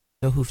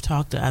who've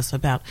talked to us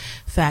about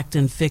fact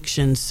and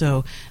fiction.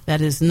 So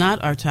that is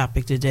not our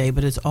topic today,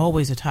 but it's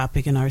always a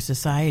topic in our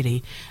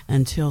society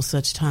until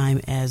such time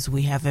as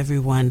we have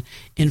everyone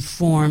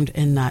informed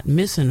and not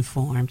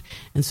misinformed.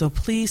 And so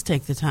please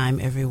take the time,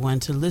 everyone,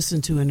 to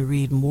listen to and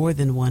read more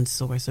than one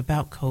source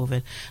about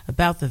COVID,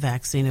 about the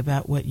vaccine,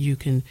 about what you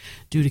can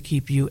do to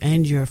keep you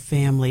and your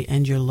family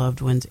and your loved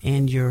ones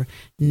and your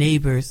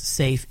neighbors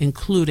safe,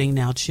 including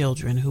now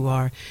children who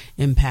are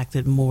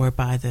impacted more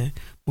by the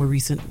more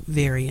recent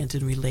variant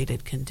and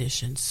related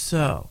conditions.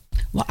 So,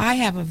 well, I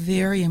have a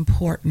very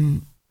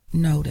important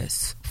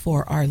notice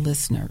for our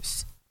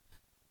listeners.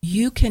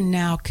 You can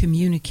now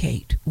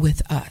communicate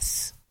with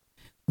us.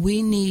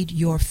 We need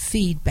your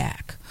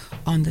feedback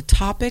on the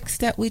topics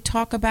that we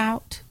talk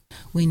about.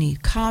 We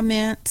need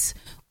comments.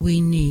 We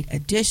need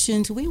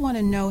additions. We want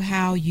to know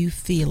how you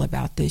feel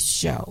about this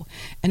show.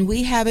 And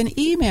we have an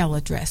email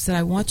address that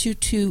I want you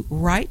to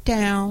write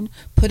down,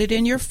 put it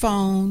in your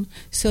phone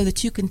so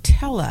that you can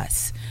tell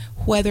us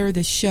whether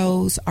the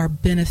shows are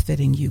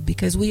benefiting you,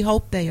 because we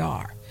hope they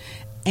are.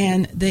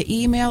 And the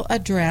email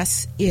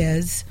address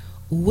is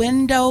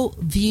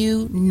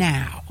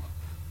WindowViewNow,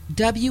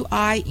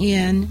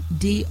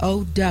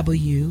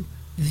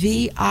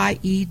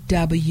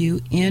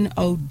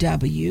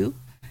 WINDOWVIEWNOW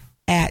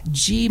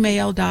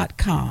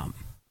 @gmail.com.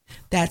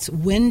 That's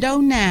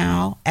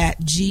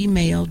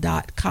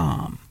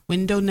windownow@gmail.com.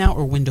 Window now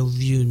or window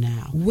view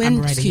now?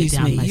 Excuse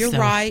me. Myself. You're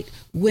right.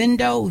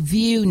 Window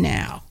view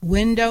now.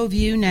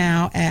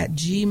 WindowViewNow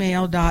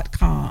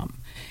 @gmail.com.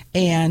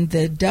 And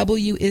the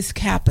W is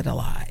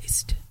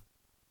capitalized.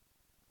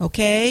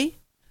 Okay?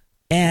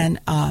 And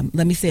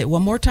let me say it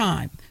one more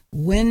time.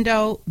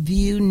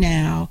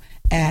 WindowViewNow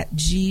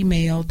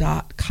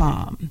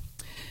 @gmail.com.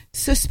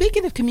 So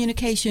speaking of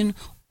communication,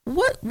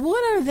 what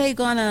are they're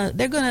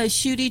gonna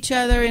shoot each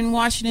other in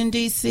Washington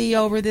D.C.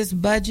 over this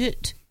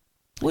budget?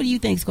 What do you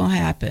think is going to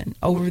happen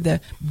over the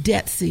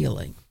debt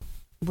ceiling?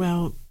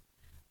 Well,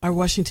 our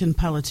Washington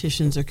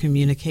politicians are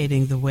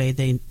communicating the way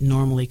they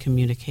normally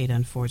communicate,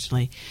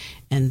 unfortunately,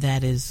 and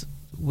that is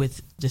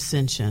with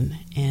dissension.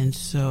 And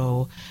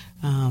so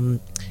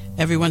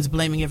everyone's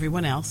blaming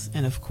everyone else.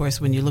 And of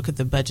course, when you look at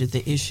the budget,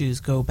 the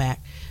issues go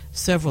back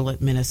several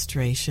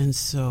administrations.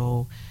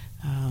 So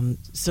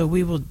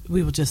we will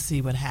just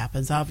see what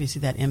happens.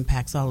 Obviously, that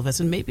impacts all of us,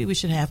 and maybe we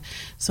should have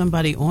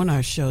somebody on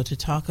our show to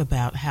talk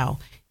about how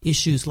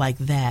issues like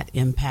that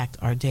impact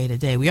our day to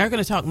day. We are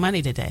going to talk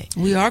money today.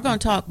 We are going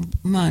to talk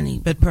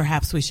money, but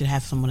perhaps we should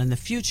have someone in the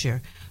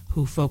future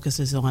who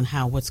focuses on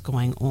how what's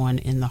going on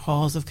in the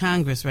halls of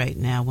Congress right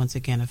now once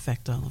again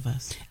affect all of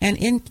us. And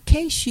in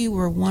case you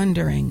were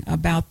wondering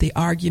about the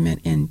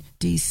argument in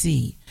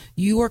D.C.,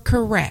 you are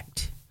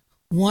correct.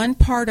 One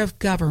part of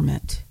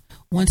government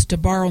wants to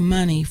borrow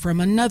money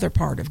from another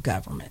part of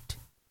government.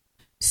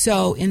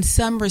 So in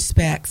some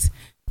respects,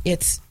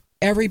 it's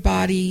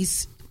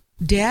everybody's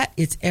debt,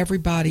 it's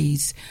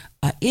everybody's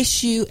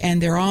issue, and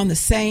they're on the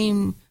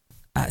same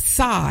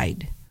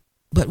side,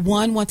 but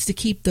one wants to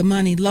keep the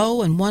money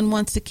low and one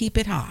wants to keep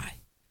it high.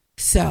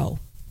 So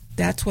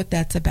that's what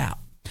that's about.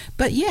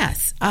 But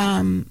yes,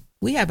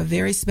 we have a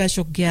very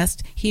special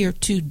guest here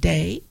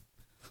today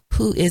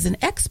who is an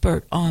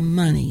expert on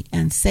money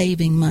and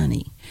saving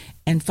money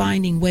and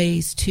finding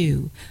ways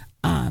to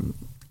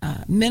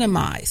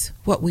minimize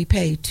what we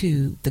pay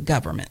to the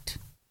government.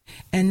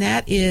 And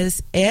that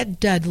is Ed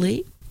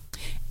Dudley.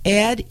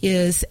 Ed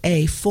is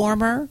a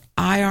former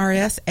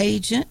IRS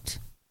agent,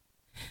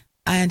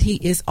 and he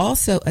is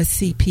also a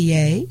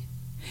CPA,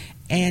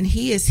 and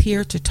he is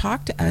here to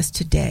talk to us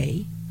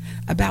today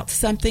about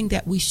something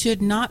that we should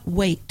not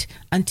wait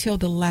until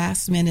the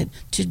last minute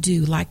to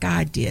do like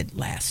I did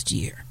last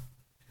year.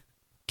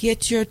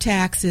 Get your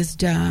taxes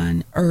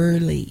done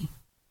early.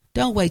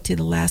 Don't wait till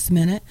the last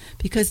minute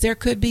because there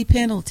could be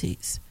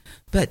penalties.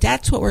 But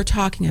that's what we're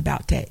talking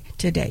about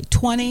today.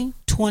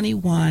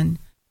 2021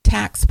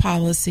 tax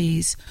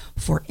policies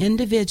for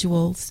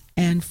individuals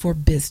and for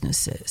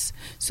businesses.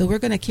 So we're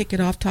going to kick it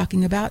off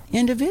talking about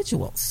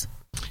individuals.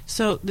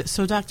 So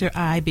Dr.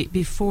 I,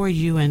 before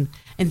you, and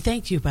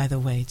thank you, by the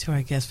way, to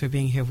our guests for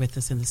being here with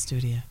us in the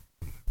studio.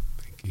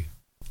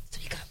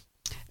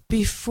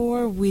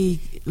 Before we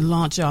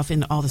launch off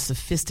into all the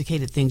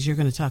sophisticated things you're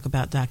going to talk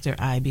about, Dr.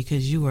 I,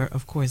 because you are,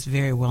 of course,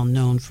 very well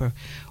known for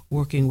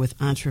working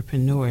with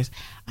entrepreneurs,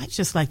 I'd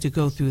just like to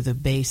go through the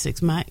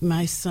basics.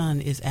 My son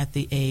is at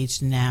the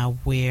age now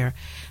where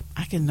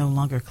I can no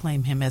longer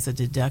claim him as a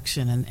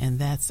deduction, and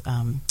that's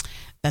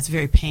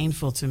very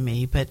painful to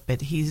me. But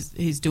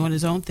he's doing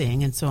his own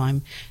thing, and so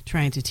I'm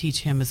trying to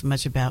teach him as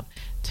much about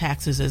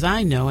taxes as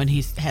I know, and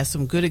he has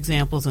some good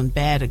examples and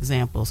bad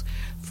examples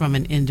from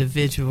an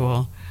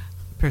individual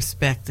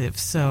perspective.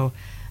 So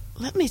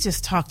let me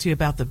just talk to you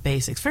about the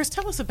basics. First,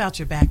 tell us about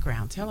your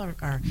background. Tell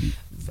our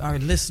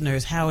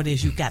listeners how it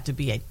is you got to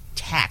be a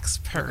tax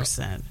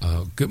person.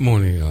 Good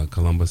morning,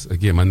 Columbus.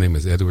 Again, my name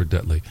is Edward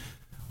Dudley.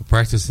 I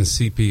practice in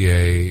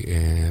CPA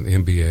and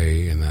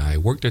MBA, and I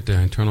worked at the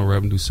Internal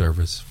Revenue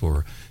Service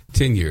for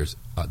 10 years.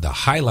 The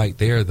highlight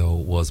there, though,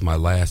 was my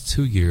last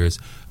 2 years.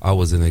 I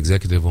was an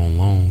executive on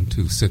loan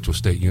to Central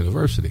State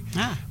University,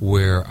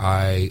 where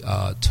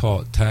I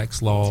taught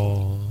tax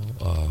law,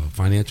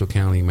 financial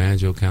accounting,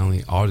 managerial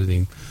accounting,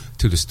 auditing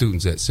to the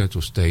students at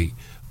Central State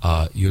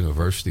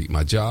University.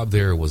 My job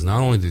there was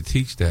not only to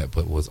teach that,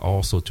 but was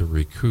also to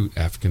recruit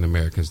African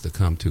Americans to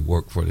come to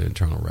work for the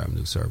Internal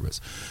Revenue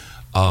Service.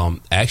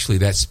 Actually,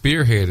 that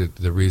spearheaded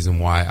the reason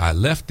why I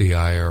left the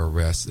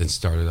IRS and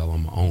started out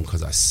on my own,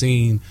 because I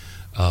seen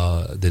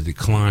the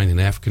decline in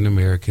African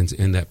Americans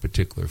in that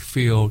particular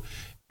field,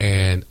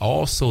 and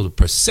also the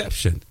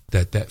perception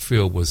that that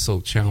field was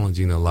so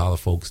challenging. A lot of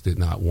folks did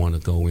not want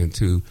to go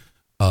into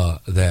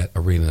that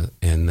arena,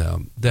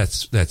 and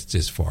that's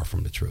just far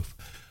from the truth.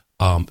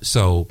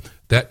 So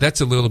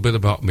that's a little bit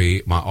about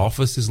me. My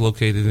office is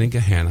located in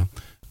Gahanna.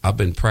 I've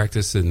been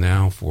practicing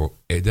now for,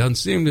 it doesn't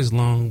seem this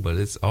long, but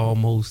it's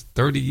almost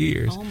 30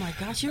 years. Oh my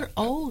gosh, you're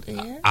old,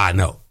 Ed. I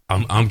know.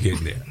 I'm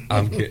getting there.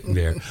 I'm getting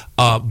there.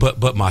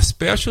 But my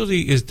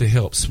specialty is to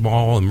help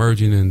small,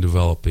 emerging, and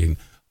developing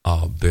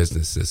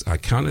businesses. I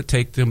kind of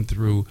take them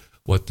through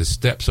what the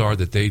steps are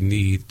that they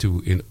need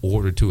to in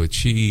order to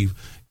achieve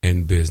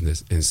in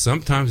business. And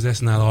sometimes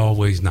that's not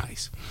always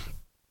nice.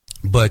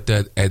 But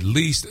that at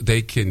least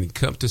they can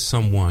come to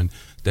someone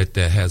that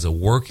has a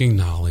working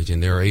knowledge,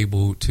 and they're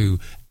able to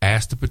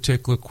ask the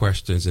particular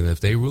questions. And if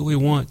they really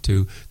want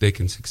to, they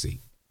can succeed.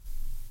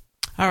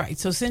 All right.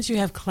 So since you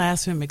have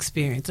classroom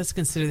experience, let's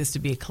consider this to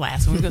be a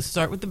class. And we're going to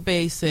start with the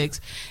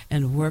basics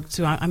and work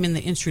to, I'm in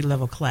the entry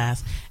level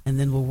class, and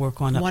then we'll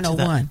work on up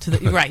 101 to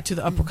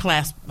the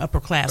upper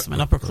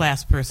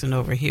class person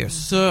over here.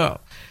 So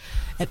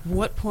at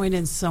what point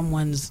in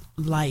someone's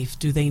life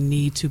do they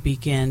need to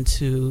begin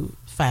to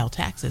file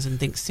taxes and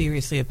think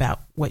seriously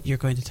about what you're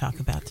going to talk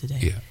about today?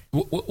 Yeah.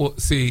 Well,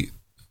 see,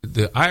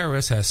 the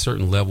IRS has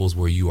certain levels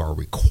where you are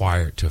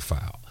required to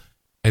file.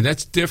 And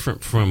that's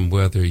different from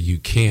whether you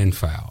can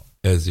file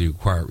as you're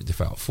required to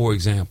file. For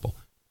example,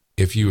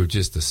 if you are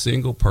just a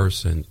single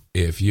person,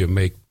 if you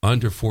make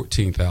under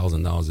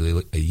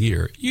 $14,000 a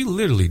year, you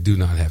literally do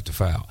not have to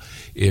file.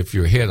 If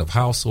your head of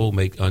household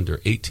make under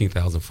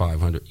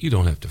 $18,500, you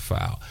don't have to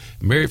file.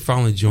 Married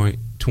filing joint,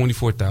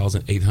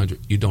 $24,800,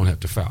 you don't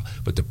have to file.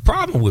 But the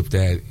problem with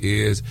that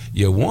is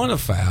you want to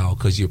file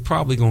because you're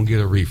probably going to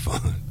get a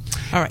refund.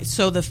 All right.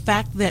 So the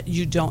fact that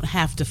you don't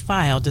have to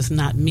file does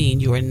not mean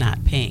you are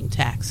not paying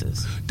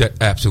taxes. That's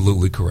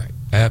absolutely correct.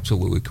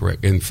 Absolutely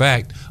correct. In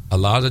fact, a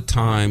lot of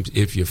times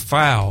if you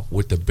file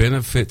with the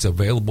benefits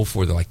available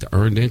for the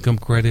earned income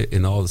credit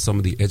and some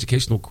of the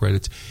educational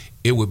credits,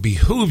 it would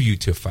behoove you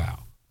to file.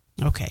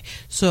 Okay.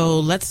 So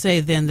let's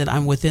say then that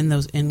I'm within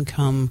those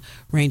income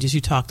ranges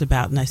you talked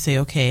about, and I say,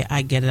 okay,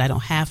 I get it. I don't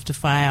have to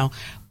file,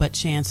 but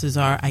chances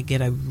are I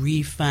get a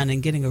refund,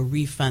 and getting a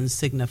refund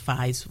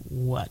signifies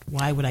what?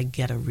 Why would I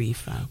get a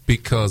refund?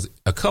 Because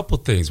a couple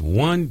things.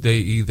 One, they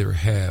either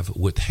have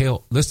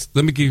withheld. Let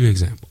me give you an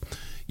example.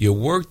 You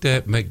worked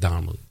at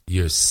McDonald's.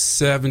 You're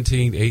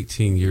 17,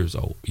 18 years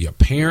old. Your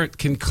parent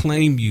can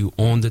claim you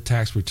on the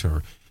tax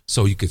return,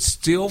 so you could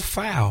still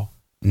file,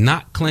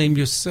 not claim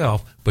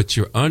yourself, but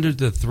you're under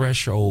the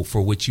threshold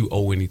for which you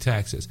owe any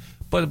taxes.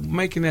 But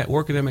working at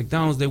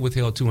McDonald's, they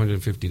withheld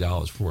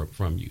 $250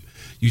 from you.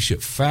 You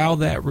should file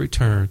that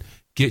return,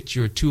 get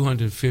your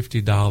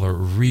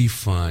 $250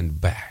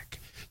 refund back.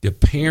 The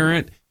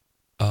parent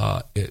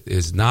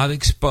is not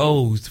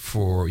exposed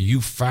for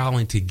you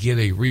filing to get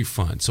a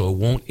refund, so it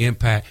won't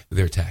impact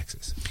their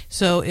taxes.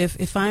 So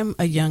if I'm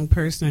a young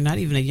person, or not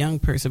even a young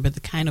person, but the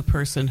kind of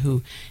person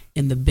who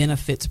in the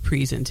benefits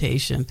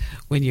presentation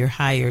when you're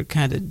hired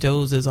kind of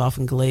dozes off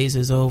and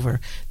glazes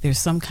over, there's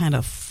some kind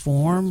of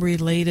form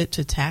related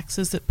to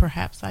taxes that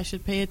perhaps I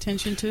should pay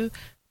attention to?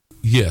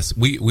 Yes,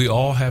 we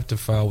all have to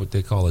file what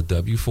they call a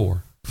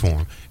W-4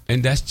 form,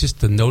 and that's just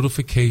the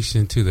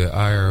notification to the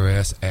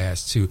IRS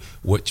as to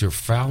what your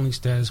filing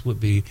status would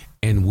be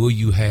and will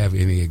you have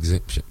any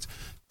exemptions.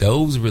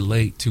 Those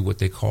relate to what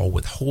they call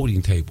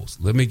withholding tables.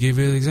 Let me give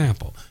you an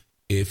example.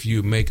 If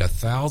you make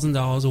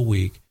 $1,000 a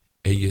week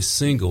and you're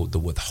single, the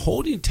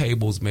withholding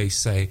tables may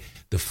say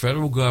the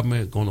federal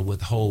government is going to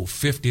withhold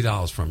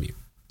 $50 from you,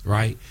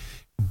 right?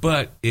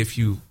 But if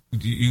you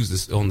use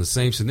this on the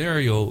same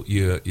scenario,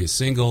 you're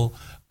single,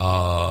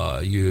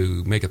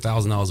 you make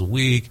 $1,000 a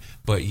week,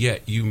 but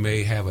yet you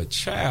may have a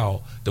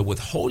child, the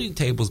withholding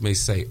tables may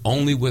say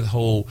only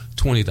withhold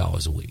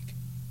 $20 a week.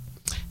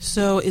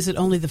 So is it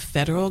only the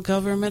federal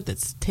government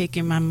that's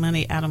taking my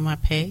money out of my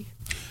pay?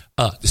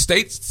 The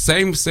state,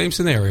 same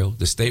scenario.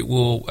 The state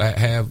will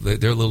have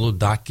their little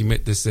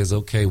document that says,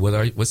 okay,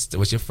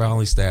 what's your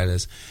filing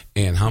status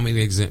and how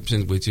many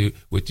exemptions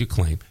would you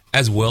claim,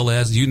 as well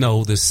as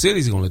the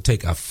city's going to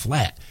take a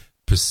flat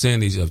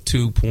percentage of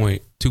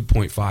 2.2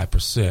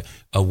 2.5%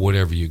 of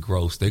whatever you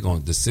gross.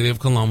 The city of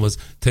Columbus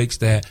takes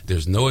that.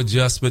 There's no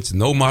adjustments,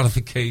 no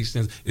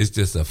modifications. It's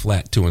just a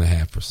flat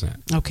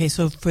 2.5%. Okay,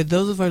 so for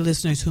those of our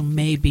listeners who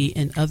may be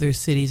in other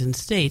cities and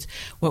states,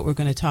 what we're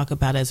going to talk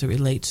about as it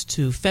relates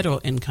to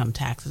federal income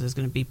taxes is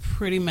going to be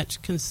pretty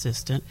much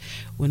consistent.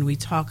 When we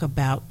talk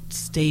about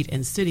state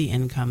and city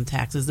income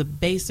taxes, the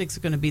basics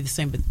are going to be the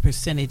same, but the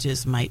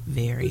percentages might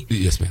vary.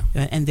 Yes, ma'am.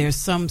 And there's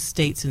some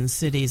states and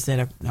cities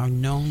that are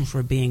known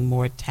for being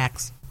more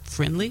tax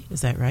friendly.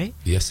 Is that right?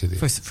 Yes, it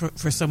is.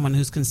 For someone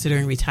who's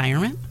considering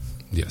retirement?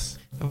 Yes.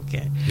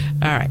 Okay.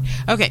 All right.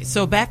 Okay,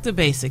 so back to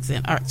basics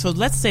then. All right, so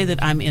let's say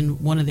that I'm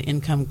in one of the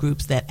income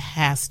groups that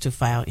has to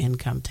file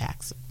income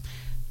tax.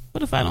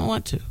 What if I don't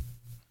want to?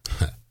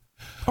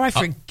 Or I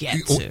forget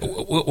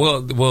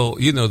to? Well,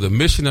 you know, the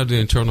mission of the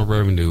Internal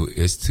Revenue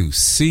is to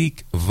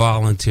seek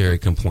voluntary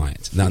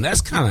compliance. Now, that's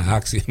kind of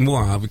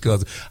oxymoron,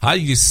 because how do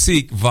you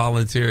seek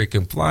voluntary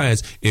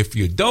compliance? If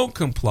you don't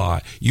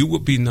comply, you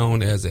would be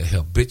known as a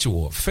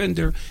habitual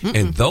offender.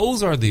 And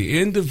those are the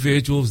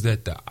individuals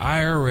that the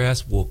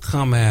IRS will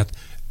come at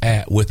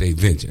with a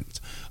vengeance.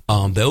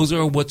 Those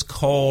are what's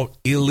called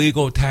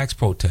illegal tax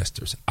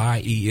protesters,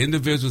 i.e.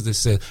 individuals that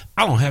say,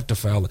 I don't have to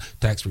file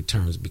tax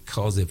returns,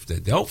 because if they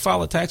don't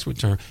file a tax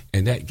return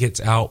and that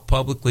gets out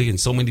publicly and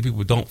so many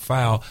people don't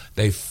file,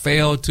 they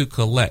fail to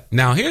collect.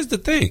 Now, here's the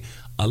thing.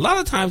 A lot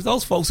of times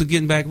those folks are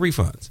getting back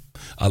refunds.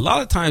 A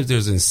lot of times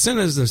there's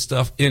incentives and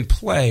stuff in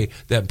play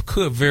that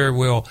could very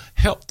well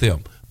help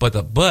them.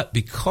 But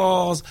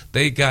because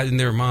they got in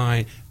their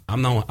mind,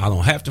 I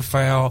don't have to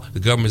file,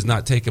 the government's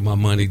not taking my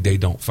money, they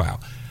don't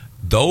file.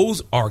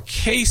 Those are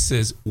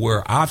cases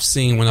where I've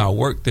seen, when I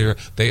worked there,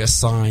 they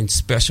assign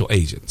special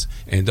agents.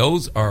 And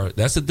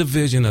that's a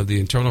division of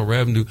the Internal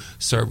Revenue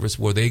Service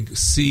where they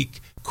seek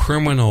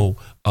criminal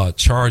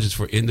charges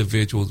for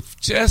individuals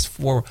just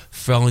for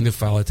failing to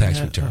file a tax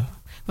return.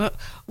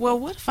 Well,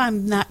 what if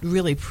I'm not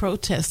really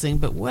protesting,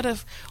 but what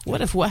if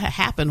what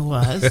happened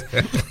was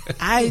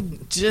I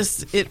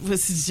just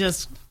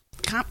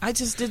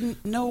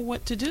didn't know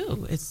what to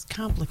do. It's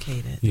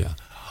complicated. Yeah.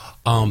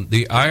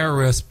 The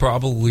IRS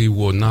probably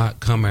will not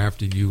come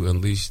after you at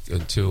least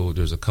until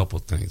there's a couple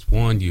things.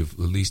 One, you've at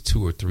least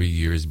 2 or 3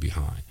 years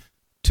behind.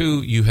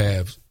 2, you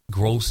have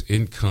gross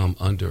income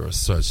under a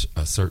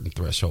certain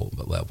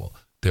threshold level.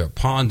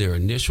 Upon their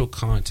initial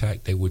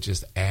contact, they would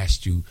just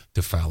ask you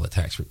to file a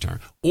tax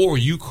return. Or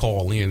you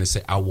call in and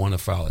say, I want to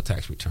file a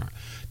tax return.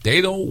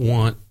 They don't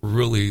want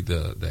really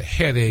the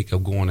headache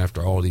of going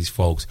after all these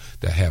folks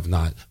that have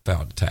not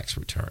filed a tax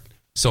return.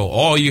 So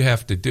all you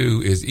have to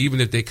do is,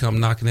 even if they come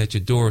knocking at your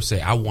door, say,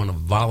 I want to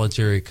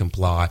voluntarily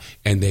comply,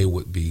 and they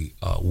would be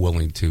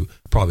willing to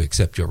probably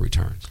accept your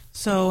returns.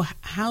 So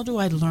how do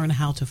I learn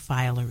how to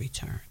file a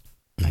return?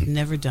 I've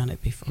never done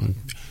it before.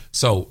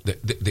 So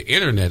the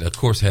internet, of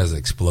course, has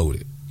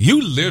exploded.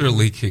 You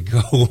literally can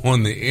go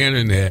on the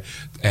internet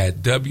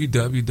at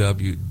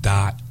www.irs.gov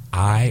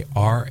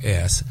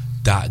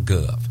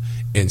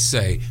and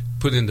say,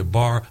 put in the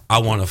bar, I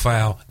want to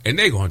file, and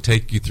they're going to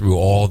take you through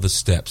all the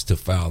steps to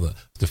file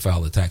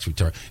the tax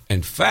return.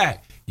 In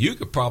fact, you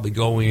could probably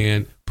go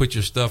in, put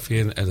your stuff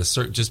in at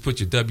just put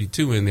your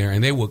W-2 in there,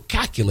 and they will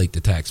calculate the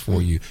tax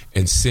for you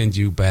and send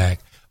you back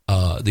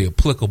the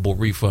applicable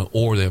refund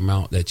or the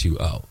amount that you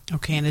owe.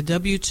 Okay, and the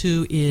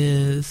W-2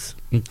 is?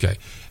 Okay.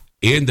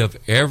 End of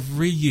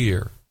every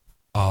year,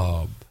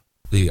 the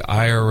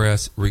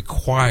IRS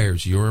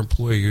requires your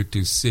employer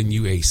to send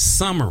you a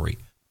summary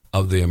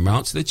of the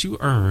amounts that you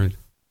earned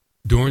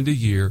during the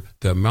year,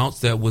 the amounts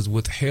that was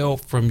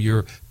withheld from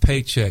your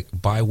paycheck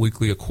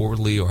biweekly or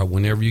quarterly or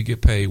whenever you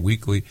get paid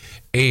weekly,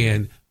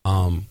 and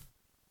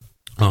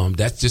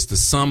that's just the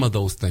sum of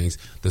those things.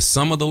 The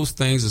sum of those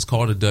things is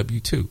called a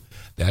W-2.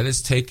 That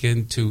is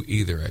taken to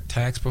either a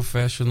tax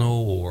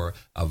professional or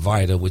a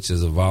VITA, which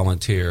is a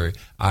voluntary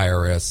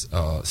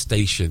IRS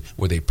station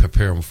where they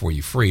prepare them for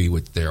you free,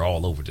 which they're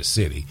all over the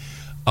city.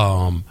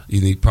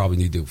 You probably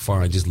need to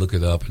just look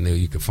it up, and then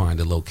you can find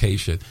the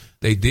location.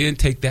 They then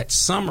take that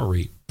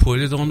summary, put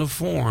it on the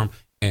form,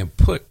 and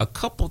put a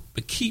couple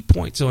of key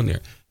points on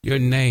there. Your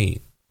name,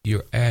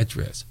 your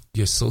address,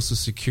 your social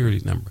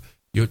security number,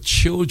 your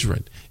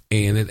children,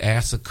 and it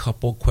asks a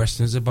couple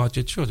questions about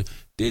your children.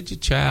 Did your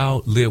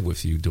child live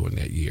with you during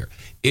that year?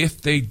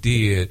 If they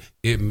did,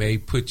 it may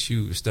put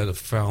you, instead of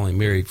filing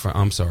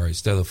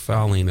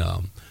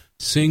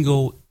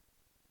single,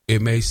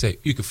 it may say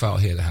you can file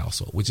head of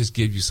household, which just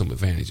gives you some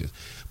advantages.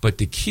 But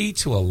the key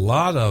to a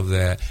lot of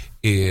that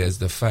is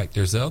the fact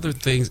there's other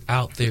things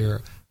out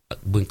there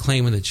when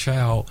claiming a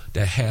child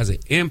that has an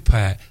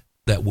impact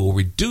that will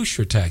reduce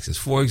your taxes.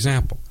 For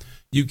example,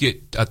 you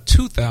get a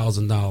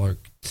 $2,000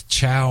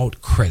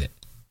 child credit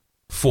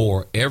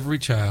for every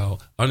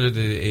child under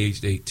the age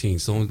of 18,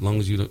 so long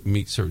as you don't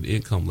meet certain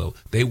income level.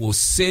 They will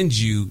send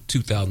you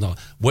 $2,000.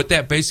 What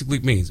that basically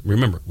means,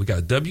 remember, we got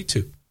a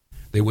W-2.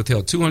 They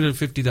withheld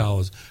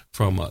 $250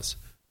 from us.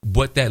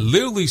 What that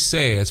literally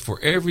says, for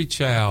every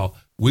child,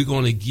 we're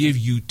going to give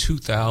you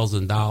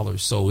 $2,000.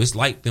 So it's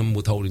like them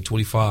withholding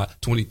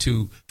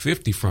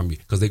 $22.50 from you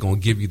because they're going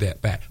to give you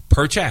that back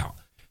per child.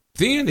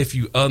 Then if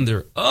you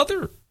under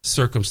other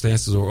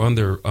circumstances or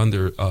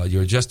under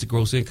your adjusted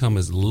gross income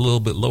is a little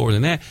bit lower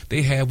than that,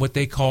 they have what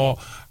they call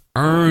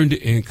earned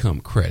income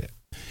credit.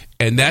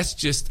 And that's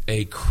just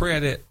a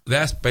credit.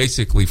 That's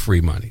basically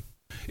free money.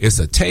 It's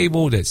a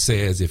table that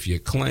says if you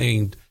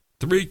claimed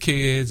 3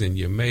 kids and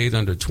you made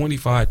under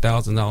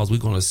 $25,000, we're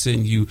going to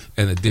send you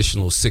an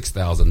additional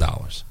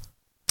 $6,000.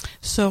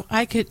 So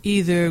I could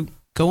either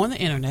go on the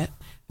internet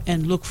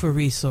and look for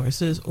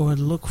resources or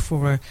look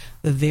for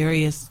the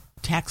various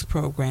tax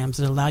programs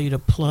that allow you to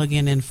plug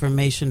in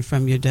information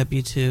from your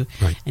W-2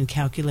 right. and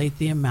calculate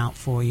the amount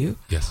for you.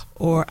 Yes.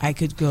 Or I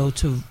could go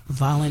to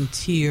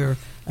volunteer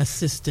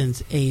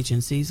assistance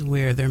agencies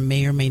where there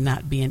may or may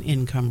not be an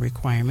income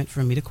requirement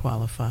for me to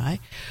qualify.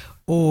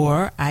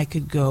 Or I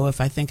could go, if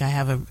I think I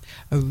have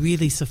a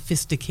really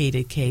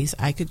sophisticated case,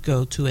 I could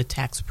go to a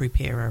tax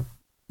preparer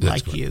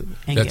like you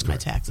and get my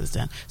taxes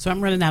done. So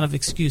I'm running out of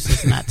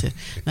excuses not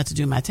to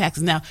do my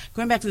taxes. Now,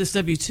 going back to this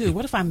W-2,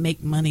 what if I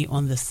make money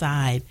on the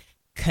side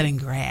cutting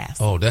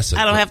grass? Oh, I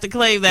don't have to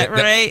claim that,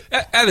 right?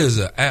 That is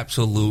an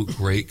absolute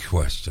great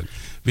question.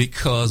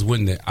 Because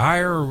when the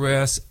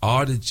IRS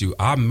audited you,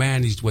 I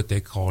managed what they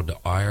call the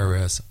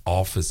IRS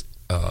Office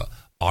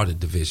Audit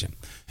Division.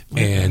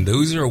 Okay. And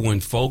those are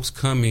when folks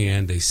come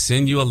in, they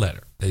send you a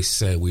letter. They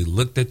say, we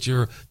looked at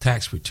your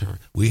tax return.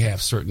 We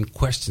have certain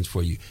questions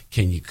for you.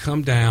 Can you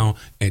come down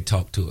and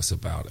talk to us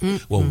about it?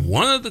 Mm-hmm. Well,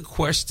 one of the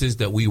questions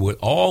that we would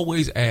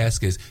always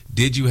ask is,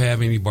 did you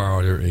have any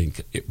bartering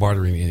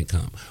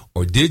income?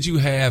 Or did you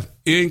have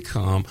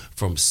income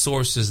from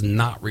sources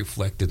not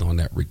reflected on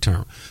that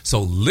return?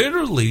 So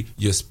literally,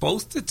 you're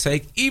supposed to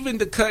take even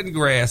the cutting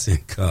grass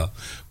income,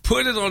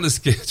 put it on the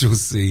Schedule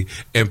C,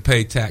 and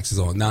pay taxes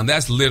on. Now,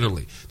 that's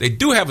literally. They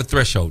do have a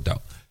threshold,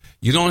 though.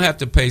 You don't have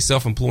to pay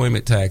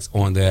self-employment tax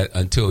on that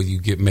until you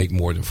make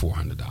more than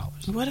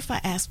 $400. What if I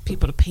ask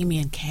people to pay me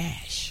in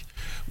cash?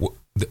 Well,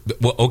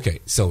 okay.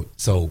 So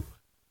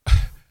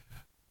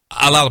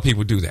a lot of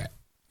people do that.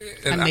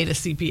 I made a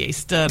CPA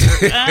stutter.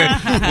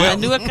 A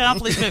new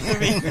accomplishment for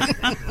me.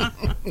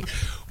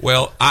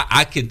 Well,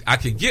 I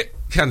could get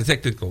kind of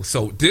technical.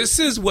 So this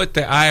is what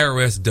the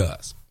IRS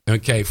does.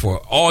 Okay, for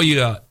all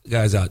you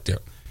guys out there,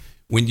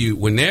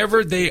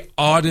 whenever they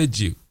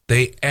audit you,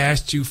 they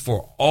asked you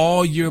for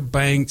all your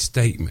bank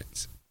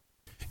statements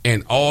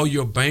and all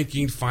your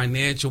banking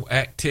financial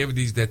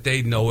activities that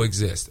they know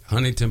exist.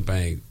 Huntington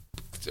Bank,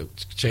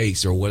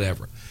 Chase, or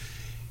whatever.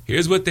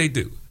 Here's what they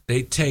do.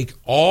 They take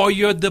all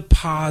your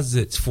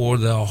deposits for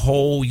the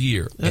whole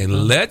year.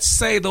 And let's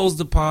say those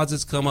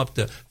deposits come up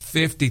to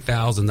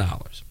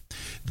 $50,000.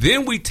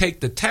 Then we take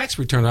the tax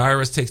return. The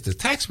IRS takes the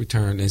tax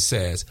return and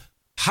says,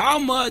 how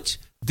much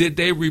did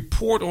they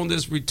report on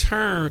this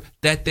return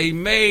that they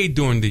made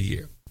during the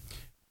year?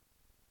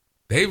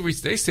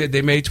 They said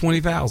they made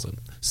 $20,000.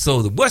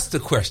 So what's the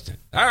question?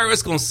 The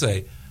IRS going to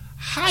say,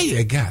 how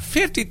you got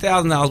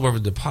 $50,000 worth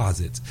of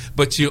deposits,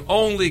 but you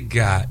only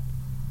got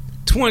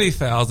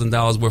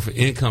 $20,000 worth of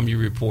income you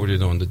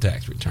reported on the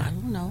tax return? I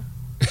don't know.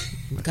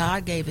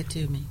 God gave it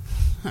to me.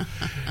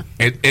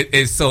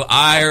 and so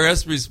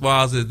IRS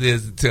response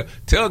is to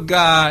tell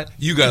God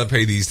you got to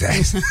pay these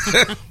taxes.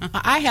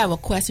 I have a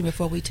question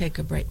before we take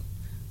a break.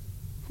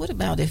 What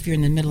about if you're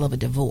in the middle of a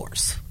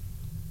divorce?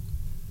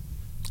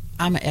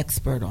 I'm an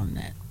expert on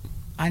that.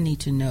 I need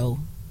to know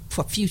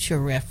for future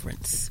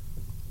reference.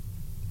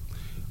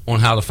 On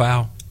how to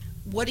file?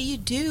 What do you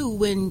do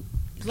when,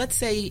 let's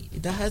say,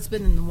 the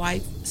husband and the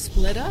wife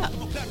split up?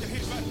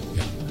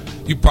 Yeah.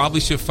 You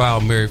probably should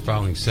file married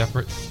filing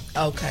separate.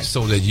 Okay.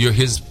 So that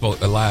his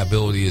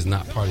liability is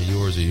not part of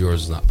yours or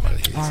yours is not part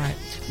of his. All right.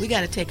 We got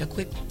to take a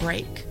quick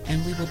break,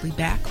 and we will be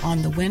back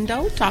on the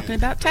window talking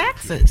about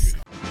taxes.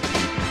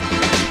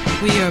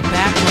 We are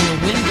back on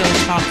the window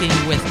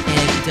talking with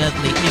Ed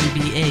Dudley,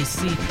 MBA,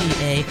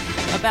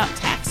 CPA, about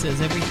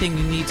taxes, everything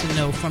you need to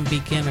know from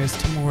beginners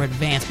to more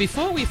advanced.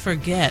 Before we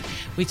forget,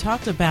 we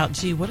talked about,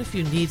 what if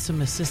you need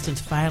some assistance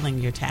filing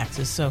your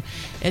taxes? So,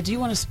 Ed, do you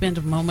want to spend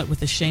a moment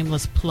with a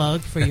shameless plug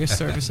for your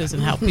services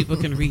and how people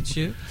can reach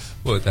you?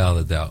 Without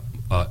a doubt.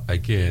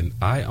 Again,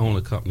 I own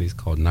a company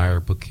called Nair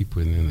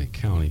Bookkeeping in the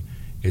county.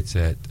 It's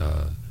at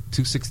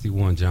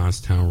 261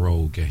 Johnstown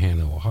Road,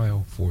 Gahanna,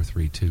 Ohio,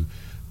 43230.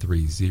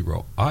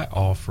 I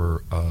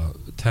offer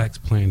tax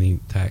planning,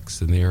 tax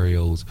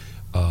scenarios,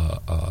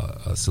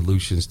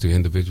 solutions to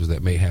individuals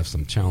that may have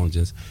some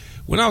challenges.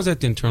 When I was at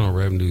the Internal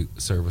Revenue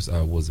Service,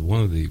 I was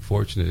one of the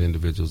fortunate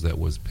individuals that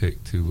was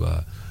picked to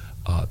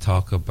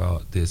talk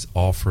about this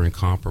offer and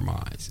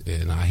compromise,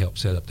 and I helped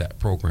set up that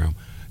program.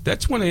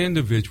 That's when an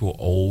individual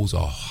owes a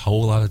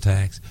whole lot of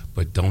tax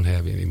but don't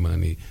have any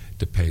money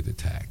to pay the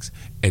tax.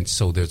 And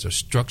so there's a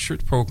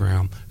structured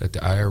program that the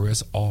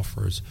IRS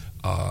offers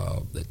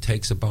that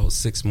takes about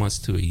 6 months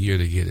to a year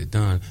to get it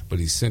done, but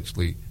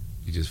essentially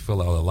you just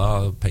fill out a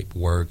lot of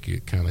paperwork, you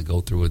kind of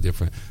go through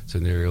different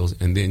scenarios,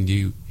 and then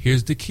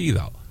here's the key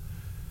though,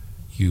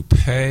 You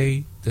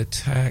pay the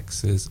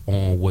taxes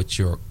on what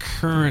your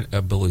current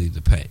ability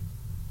to pay.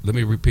 Let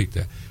me repeat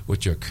that.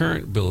 What your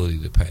current ability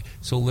to pay.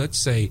 So let's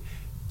say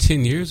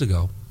 10 years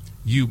ago,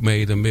 you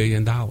made $1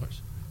 million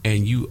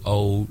and you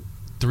owed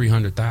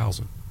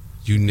 $300,000.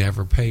 You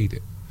never paid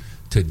it.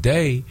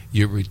 Today,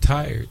 you're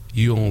retired.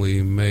 You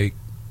only make,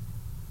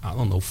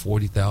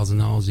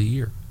 $40,000 a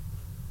year,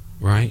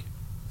 right?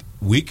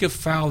 We could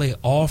file an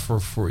offer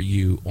for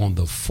you on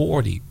the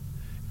 40,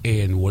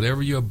 and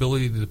whatever your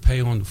ability to pay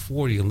on the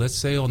 40, and let's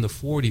say on the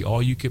 40,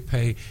 all you could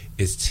pay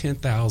is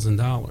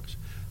 $10,000.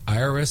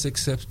 IRS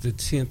accepts the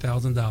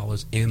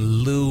 $10,000 in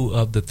lieu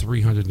of the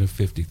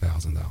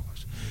 $350,000.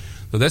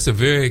 So that's a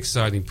very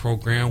exciting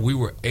program.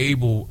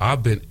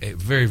 I've been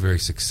very, very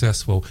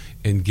successful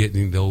in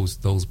getting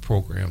those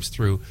programs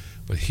through.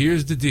 But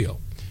here's the deal.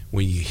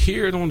 When you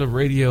hear it on the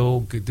radio,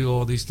 do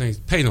all these things,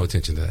 pay no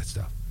attention to that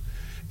stuff.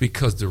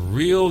 Because the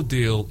real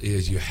deal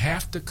is you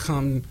have to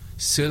come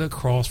sit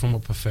across from a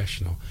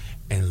professional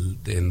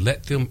and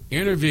let them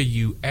interview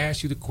you,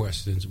 ask you the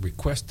questions,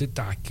 request the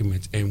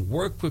documents, and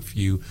work with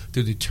you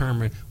to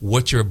determine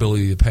what your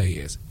ability to pay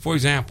is. For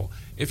example,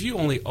 if you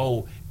only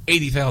owe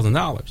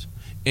 $80,000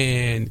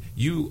 and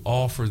you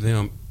offer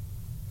them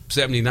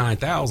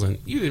 $79,000,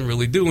 you didn't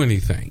really do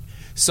anything.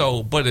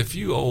 So, but if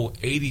you owe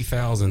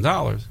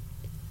 $80,000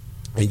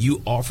 and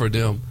you offer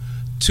them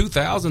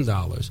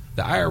 $2,000,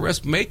 the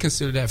IRS may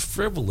consider that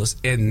frivolous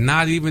and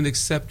not even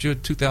accept your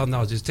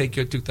 $2,000. Just take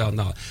your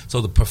 $2,000.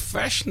 So the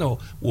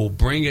professional will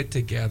bring it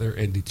together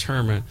and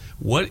determine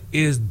what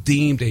is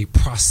deemed a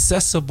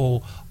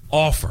processable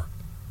offer,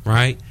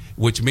 right?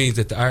 Which means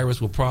that the IRS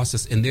will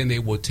process, and then they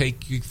will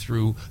take you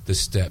through the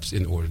steps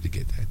in order to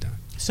get that done.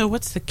 So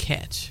what's the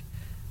catch?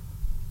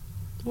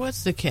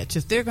 What's the catch?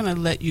 If they're going to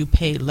let you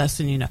pay less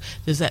than you know,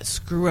 does that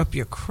screw up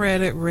your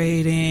credit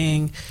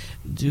rating?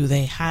 Do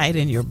they hide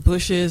in your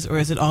bushes, or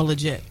is it all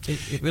legit?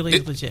 It really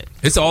is legit.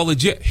 It's all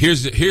legit.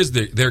 Here's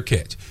their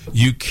catch.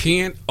 You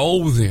can't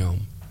owe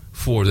them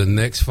for the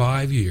next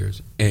 5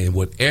 years, and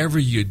whatever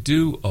you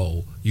do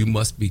owe, you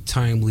must be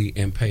timely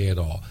and pay it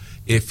all.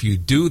 If you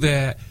do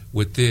that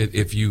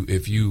if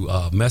you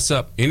mess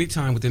up any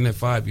time within that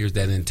 5 years,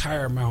 that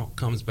entire amount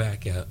comes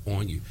back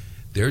on you.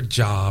 Their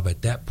job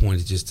at that point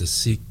is just to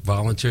seek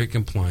voluntary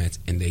compliance,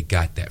 and they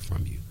got that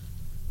from you.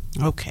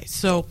 Okay,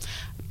 so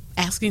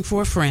asking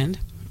for a friend,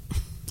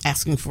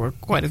 asking for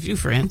quite a few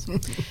friends.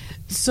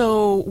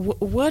 So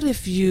what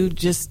if you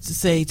just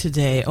say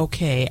today,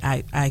 okay,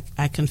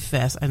 I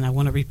confess and I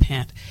want to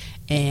repent,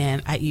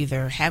 and I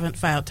either haven't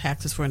filed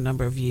taxes for a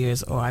number of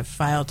years, or I've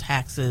filed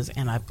taxes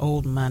and I've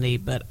owed money,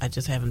 but I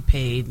just haven't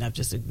paid and I've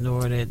just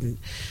ignored it, and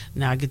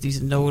now I get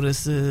these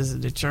notices,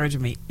 they're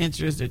charging me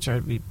interest, they're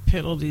charging me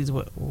penalties.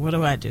 What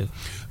do I do?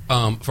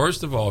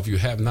 First of all, if you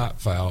have not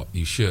filed,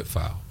 you should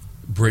file.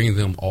 Bring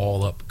them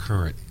all up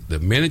current. The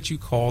minute you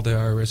call the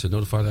IRS or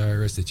notify the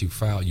IRS that you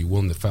filed, you're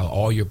willing to file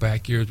all your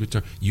back year's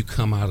return, you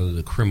come out of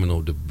the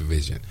criminal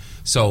division.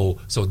 So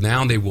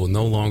now they will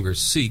no longer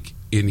seek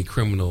any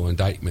criminal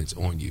indictments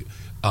on you.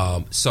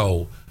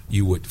 So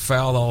you would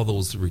file all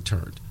those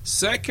returns.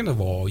 Second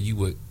of all, you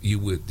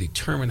would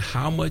determine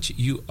how much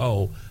you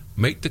owe.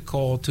 Make the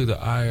call to the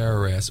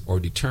IRS or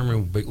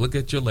look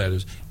at your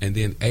letters, and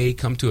then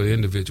come to an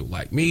individual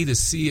like me to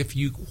see if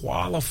you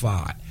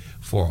qualify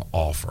for an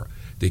offer.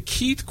 The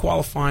key to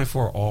qualifying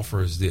for an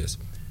offer is this: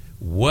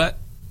 what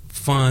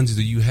funds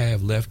do you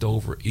have left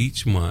over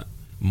each month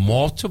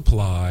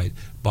multiplied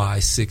by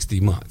 60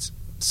 months?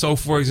 So,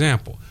 for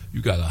example,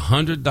 you got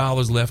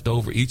 $100 left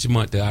over each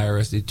month. The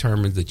IRS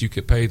determines that you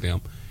could pay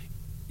them.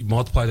 You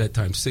multiply that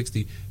times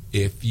 60.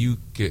 If you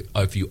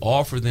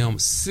offer them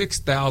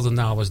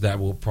 $6,000, that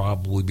will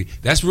probably be,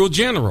 that's real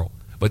general,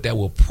 but that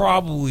will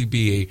probably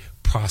be a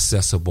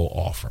processable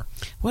offer.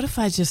 What if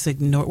I just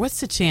ignore? What's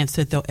the chance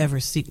that they'll ever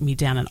seek me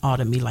down and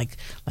audit me like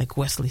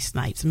Wesley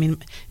Snipes? I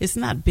mean, it's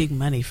not big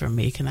money for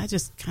me. Can I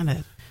just kind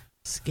of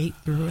skate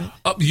through it?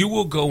 You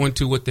will go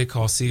into what they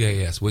call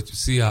CAS, which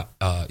I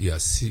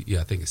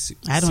think it's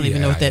I don't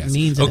even know what that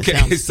means. Okay,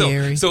 it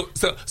sounds scary.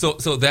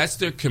 So that's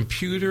their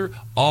computer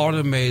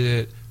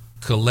automated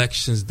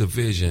collections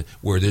division,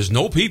 where there's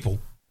no people.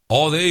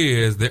 All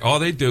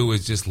they do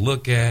is just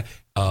look at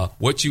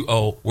what you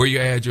owe, where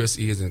your address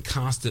is, and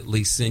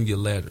constantly send you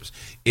letters.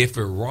 If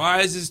it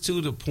rises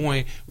to the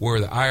point where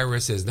the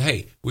IRS says,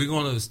 hey, we're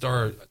going to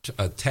start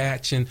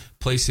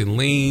placing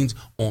liens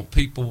on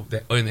people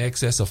that are in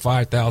excess of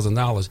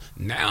 $5,000,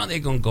 now they're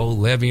going to go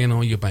levying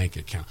on your bank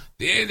account.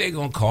 Then they're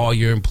going to call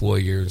your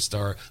employer and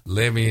start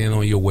levying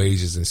on your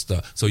wages and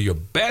stuff. So your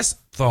best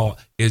thought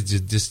is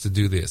just to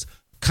do this.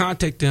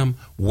 Contact them,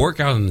 work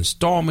out an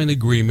installment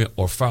agreement,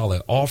 or file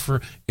an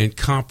offer in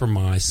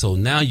compromise. So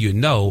now you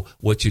know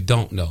what you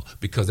don't know,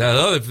 because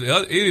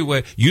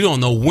anyway, you don't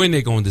know when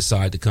they're going to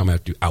decide to come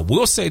after you. I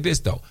will say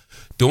this though,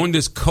 during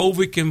this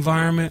COVID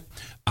environment,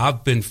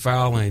 I've been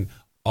filing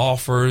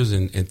offers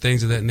and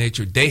things of that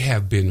nature. They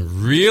have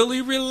been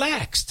really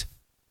relaxed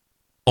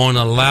on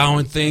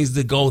allowing things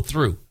to go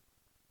through.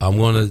 I'm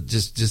going to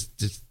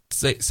just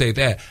say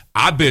that.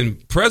 I've been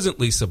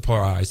pleasantly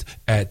surprised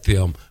at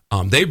them.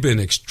 They've been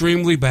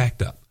extremely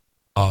backed up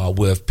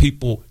with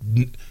people.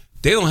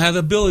 They don't have the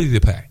ability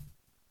to pay.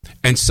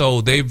 And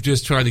so they've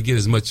just trying to get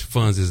as much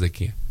funds as they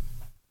can.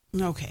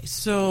 Okay.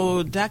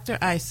 So Dr.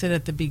 I said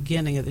at the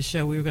beginning of the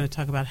show we were going to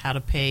talk about how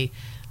to pay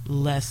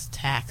less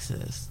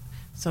taxes.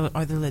 So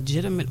are there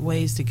legitimate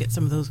ways to get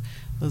some of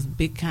those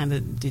big kind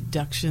of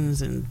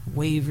deductions and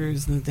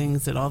waivers and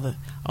things that all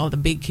the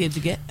big kids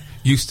get?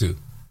 Used to.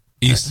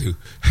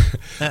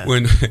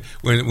 When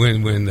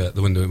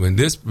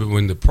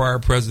the prior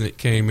president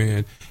came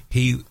in,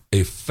 he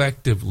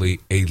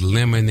effectively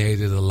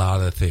eliminated a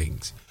lot of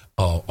things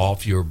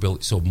off your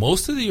ability. So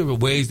most of the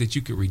ways that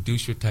you could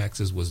reduce your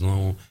taxes was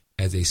known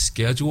as a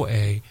Schedule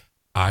A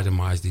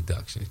itemized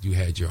deduction. You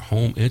had your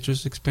home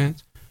interest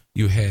expense,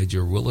 you had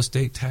your real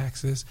estate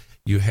taxes,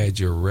 you had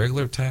your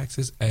regular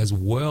taxes, as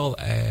well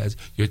as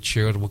your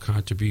charitable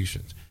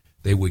contributions.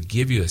 They would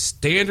give you a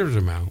standard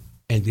amount,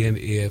 and then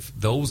if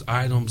those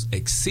items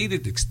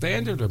exceeded the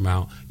standard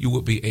amount, you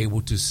would be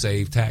able to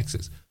save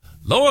taxes.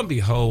 Lo and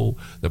behold,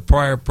 the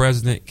prior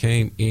president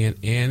came in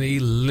and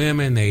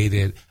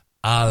eliminated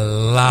a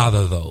lot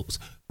of those.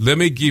 Let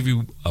me give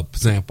you an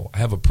example. I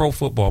have a pro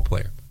football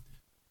player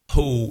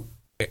who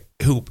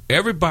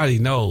everybody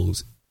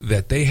knows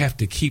that they have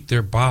to keep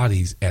their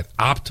bodies at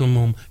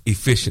optimum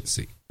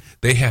efficiency.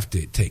 They have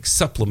to take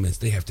supplements.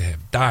 They have to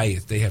have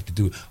diets. They have to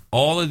do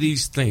all of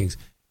these things.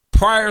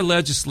 Prior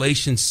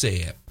legislation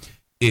said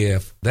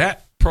if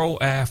that pro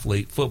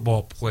athlete,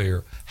 football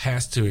player,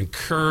 has to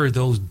incur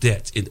those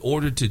debts in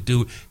order to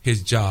do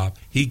his job,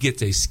 he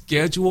gets a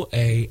Schedule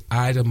A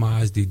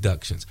itemized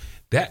deductions.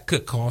 That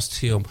could cost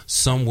him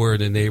somewhere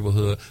in the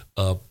neighborhood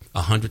of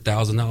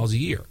 $100,000 a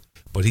year.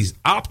 But he's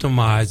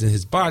optimizing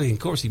his body. And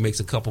of course, he makes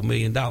a couple $1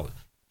 million.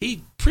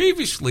 He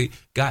previously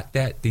got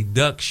that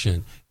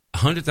deduction,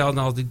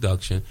 $100,000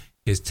 deduction.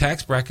 His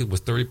tax bracket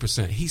was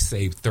 30%. He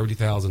saved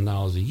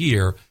 $30,000 a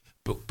year,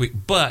 but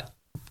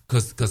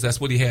because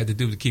that's what he had to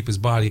do to keep his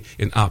body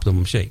in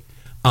optimum shape.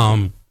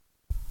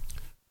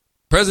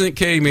 President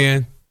came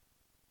in,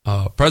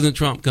 President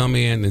Trump come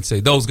in and say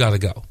those got to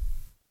go.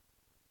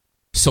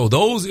 So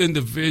those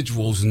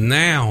individuals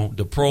now,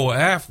 the pro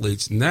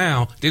athletes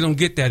now, they don't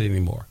get that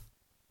anymore.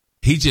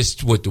 He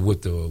just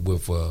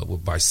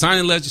by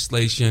signing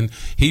legislation,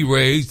 he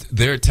raised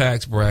their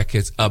tax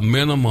brackets a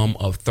minimum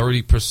of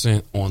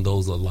 30% on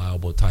those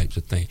allowable types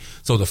of things.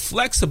 So the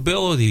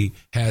flexibility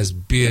has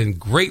been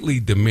greatly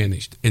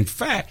diminished. In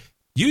fact,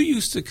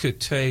 you could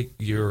take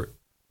your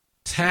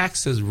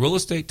taxes, real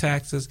estate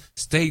taxes,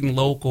 state and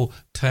local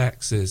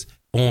taxes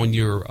on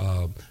your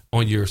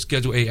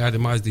Schedule A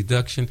itemized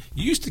deduction.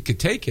 You could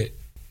take it,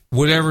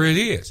 whatever it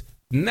is.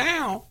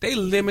 Now they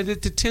limit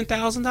it to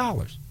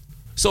 $10,000.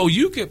 So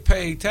you could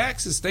pay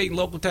taxes, state and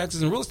local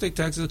taxes and real estate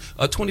taxes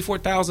of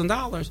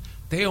 $24,000.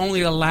 They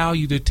only allow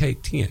you to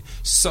take 10.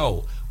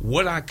 So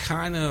what I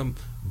kind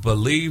of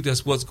believe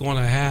that's what's going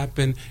to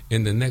happen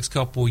in the next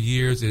couple of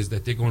years is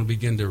that they're going to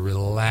begin to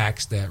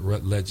relax that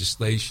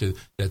legislation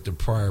that the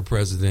prior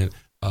president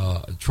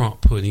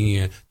Trump put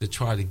in to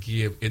try to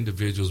give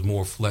individuals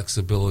more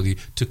flexibility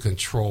to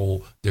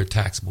control their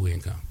taxable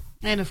income.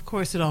 And, of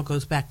course, it all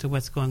goes back to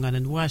what's going on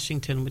in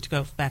Washington, which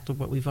goes back to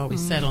what we've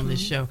always said on this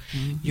show.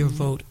 Your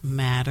vote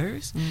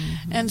matters.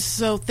 And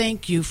so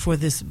thank you for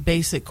this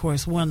basic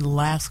course. One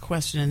last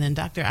question, and then,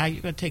 Dr. I,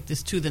 you're going to take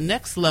this to the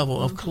next level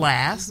of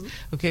class.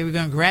 Okay, we're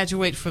going to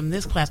graduate from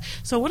this class.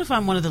 So what if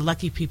I'm one of the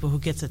lucky people who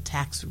gets a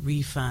tax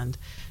refund?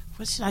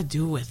 What should I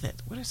do with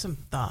it? What are some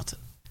thoughts?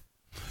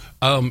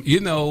 At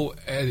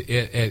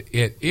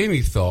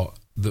any thought,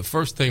 the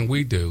first thing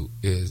we do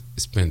is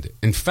spend it.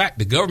 In fact,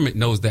 the government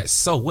knows that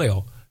so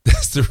well.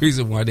 That's the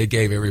reason why they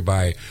gave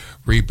everybody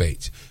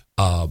rebates.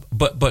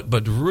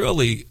 But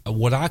really,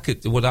 what I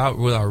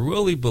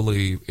really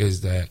believe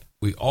is that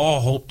we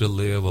all hope to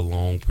live a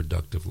long,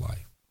 productive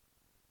life.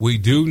 We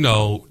do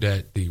know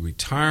that the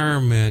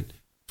retirement,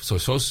 so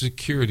Social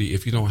Security,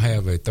 if you don't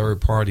have a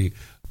third-party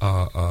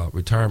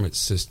retirement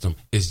system,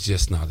 is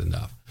just not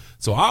enough.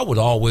 So I would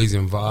always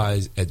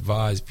advise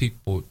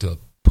people to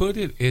put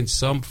it in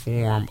some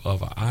form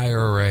of an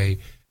IRA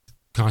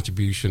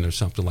contribution or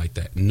something like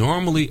that.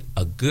 Normally,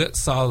 a good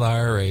solid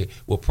IRA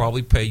will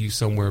probably pay you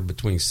somewhere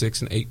between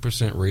 6 and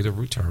 8% rate of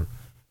return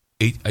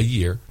a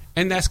year,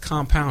 and that's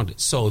compounded.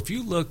 So if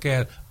you look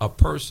at a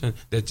person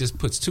that just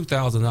puts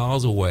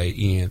 $2,000 away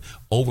in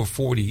over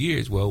 40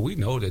 years, well, we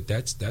know that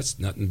that's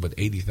nothing but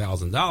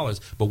 $80,000.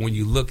 But when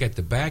you look at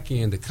the back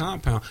end, the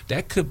compound,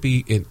 that could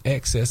be in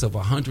excess of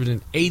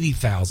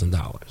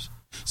 $180,000.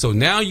 So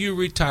now you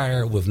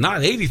retire with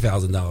not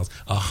 $80,000,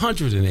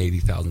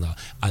 $180,000.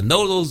 I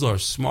know those are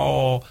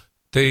small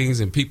things,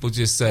 and people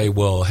just say,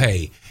 well,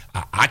 hey,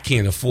 I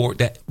can't afford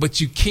that.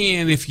 But you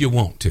can if you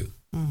want to.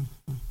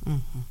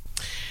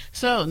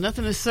 So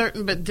nothing is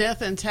certain but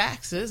death and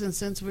taxes. And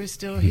since we're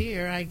still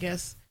here, I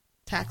guess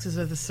taxes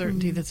are the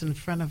certainty that's in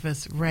front of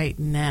us right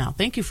now.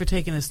 Thank you for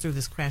taking us through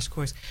this crash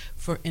course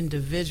for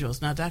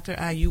individuals. Now, Dr.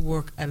 I, you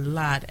work a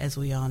lot, as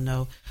we all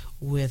know,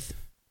 with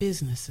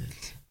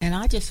businesses. And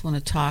I just want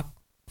to talk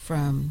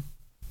from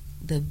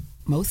the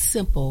most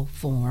simple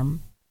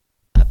form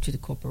up to the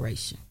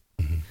corporation.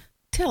 Mm-hmm.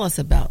 Tell us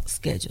about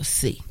Schedule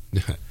C.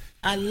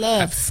 I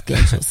love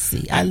Schedule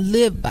C. I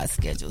live by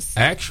Schedule C.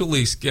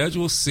 Actually,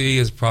 Schedule C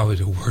is probably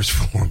the worst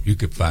form you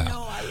could file.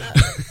 No, I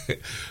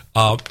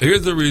love it.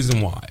 Here's the reason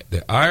why.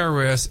 The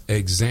IRS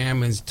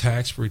examines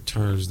tax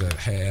returns that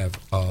have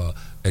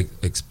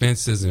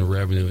expenses and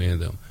revenue in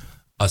them.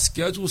 A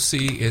Schedule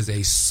C is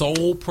a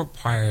sole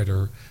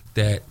proprietor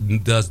that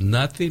does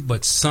nothing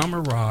but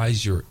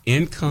summarize your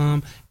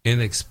income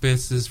and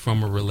expenses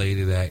from a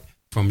related act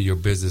from your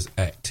business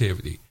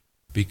activity.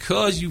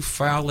 Because you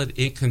file it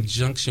in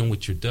conjunction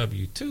with your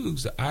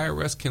W-2s, the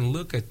IRS can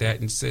look at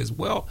that and says,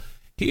 well,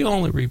 he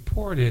only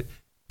reported,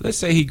 let's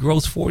say he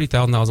grossed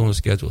 $40,000 on the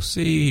Schedule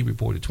C, he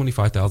reported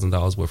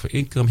 $25,000 worth of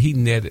income, he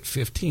netted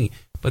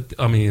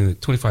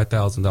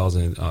 $25,000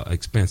 in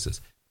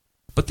expenses.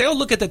 But they'll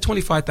look at that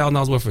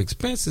 $25,000 worth of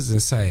expenses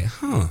and say,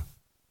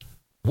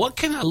 what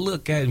can I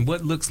look at and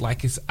what looks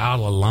like it's out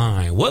of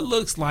line? What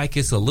looks like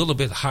it's a little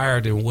bit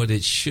higher than what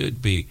it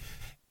should be?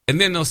 And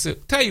then they'll say,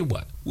 tell you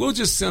what, we'll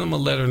just send them a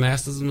letter and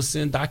ask them to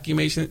send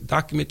documentation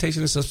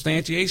and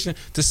substantiation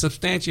to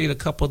substantiate a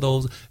couple of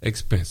those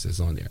expenses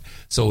on there.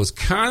 So it's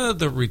kind of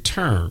the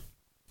return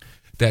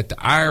that the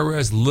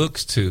IRS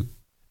looks to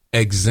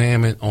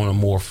examine on a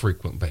more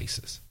frequent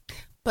basis.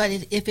 But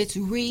if it's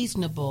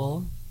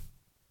reasonable,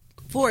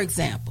 for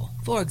example,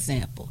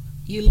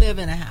 you live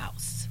in a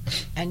house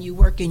and you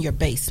work in your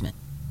basement.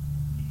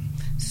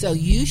 So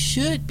you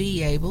should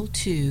be able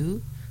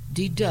to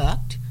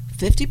deduct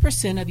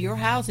 50% of your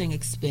housing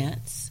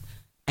expense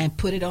and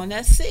put it on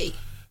that C.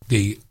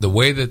 The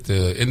way that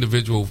the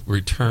individual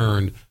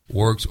return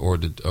works, or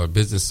the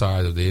business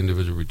side of the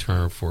individual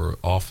return for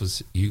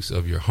office use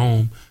of your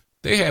home,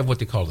 they have what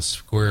they call a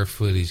square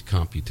footage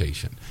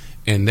computation,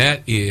 and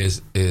that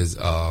is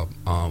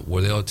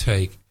where they'll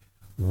take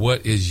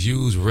what is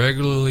used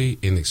regularly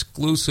and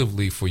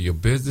exclusively for your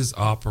business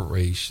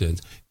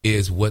operations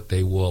is what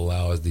they will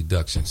allow as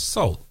deductions.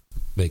 So,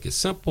 make it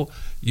simple.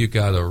 You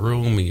got a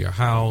room in your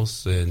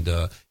house and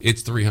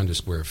it's 300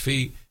 square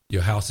feet.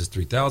 Your house is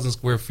 3,000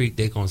 square feet.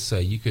 They're going to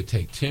say you could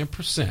take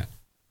 10%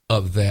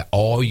 of that,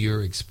 all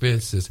your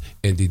expenses,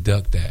 and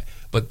deduct that.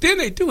 But then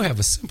they do have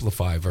a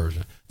simplified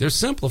version. Their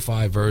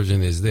simplified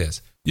version is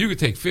this. You could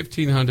take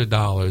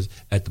 $1,500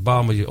 at the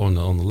bottom of your, on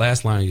the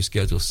last line of your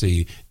Schedule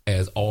C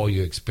as all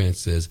your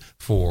expenses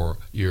for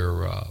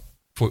your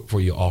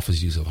for your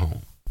office use of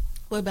home.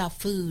 What about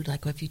food?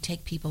 Like if you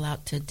take people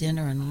out to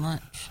dinner and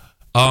lunch?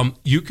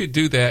 You could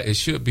do that. It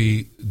should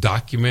be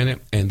documented,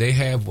 and they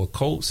have a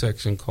code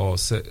section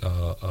called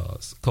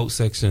Code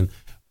Section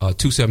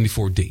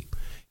 274D.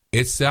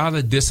 It's not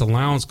a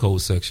disallowance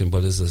code section,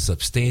 but it's a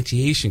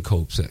substantiation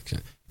code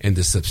section. And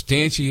the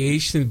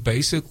substantiation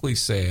basically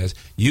says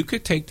you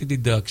could take the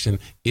deduction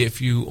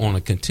if you, on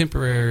a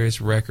contemporaneous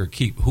record,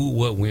 keep who,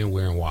 what, when,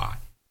 where, and why.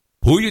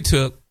 Who you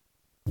took,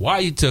 why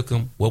you took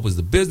them, what was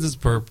the business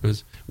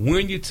purpose,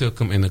 when you took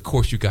them, and, of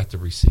course, you got the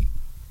receipt.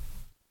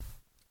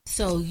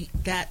 So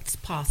that's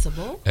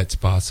possible. That's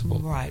possible.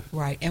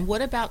 Right. And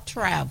what about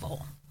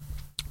travel?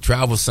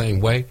 Travel,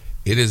 same way.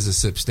 It is a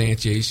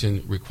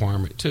substantiation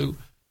requirement, too.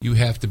 You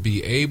have to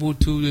be able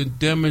to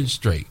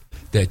demonstrate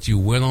that you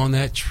went on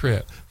that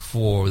trip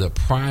for the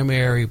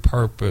primary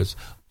purpose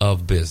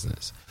of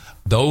business.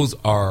 Those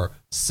are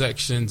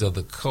sections of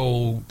the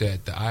code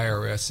that the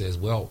IRS says,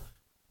 well,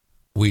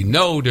 we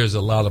know there's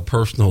a lot of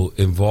personal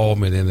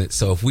involvement in it.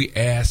 So if we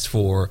ask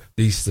for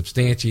these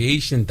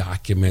substantiation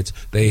documents,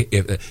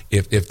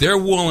 if they're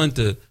willing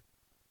to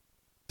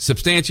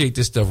substantiate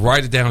this stuff,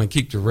 write it down and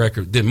keep the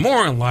record, then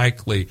more than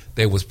likely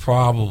they was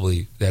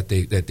probably that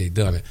they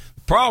done it.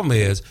 The problem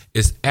is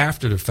it's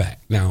after the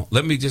fact. Now,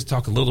 let me just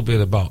talk a little bit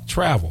about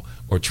travel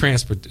or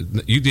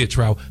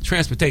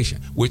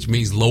transportation, which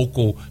means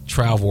local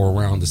travel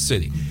around the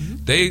city.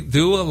 Mm-hmm. They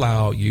do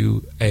allow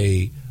you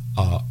a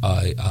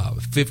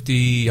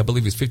 50, I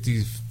believe it's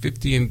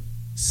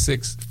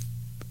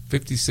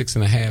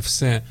 56.5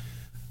 cent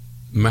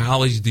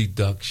mileage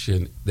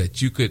deduction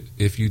that you could,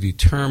 if it's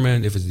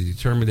determined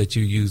that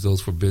you use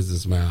those for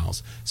business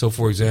miles. So,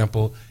 for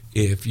example,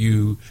 if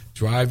you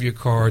drive your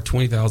car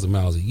 20,000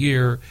 miles a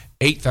year,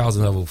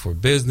 8,000 of them for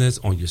business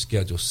on your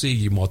Schedule C,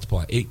 you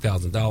multiply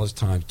 $8,000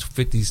 times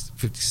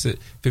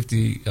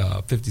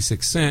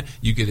 56 cents,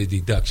 you get a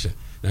deduction.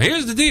 Now,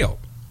 here's the deal.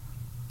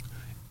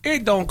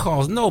 It don't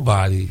cost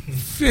nobody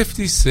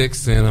 56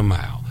 cents a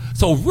mile.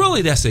 So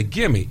really, that's a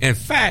gimme. In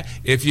fact,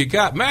 if you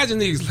imagine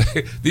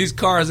these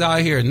cars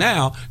out here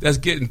now that's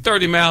getting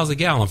 30 miles a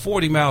gallon,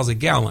 40 miles a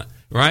gallon,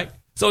 right?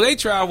 So they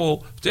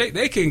travel,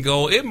 they can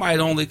go, it might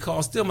only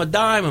cost them a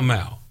dime a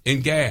mile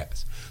in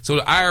gas. So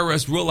the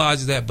IRS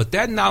realizes that, but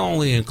that not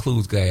only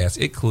includes gas,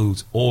 it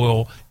includes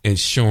oil,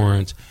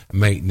 insurance,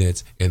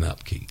 maintenance, and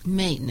upkeep.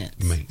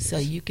 Maintenance. So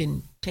you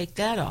can take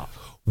that off.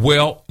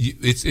 Well,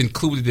 it's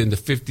included in the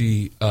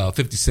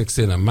 56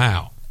 cent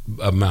amount.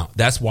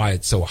 That's why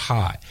it's so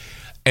high.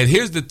 And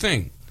here's the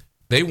thing.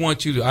 The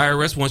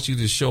IRS wants you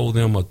to show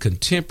them a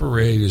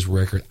contemporaneous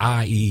record,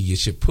 i.e. you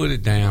should put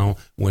it down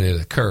when it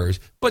occurs.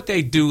 But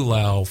they do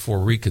allow for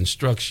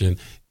reconstruction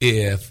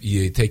if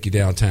you take you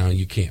downtown,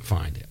 you can't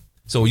find it.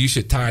 So you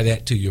should tie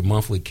that to your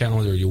monthly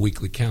calendar, your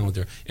weekly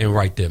calendar, and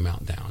write the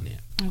amount down there.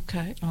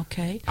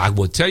 Okay. I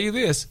will tell you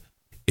this.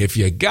 If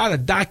you got a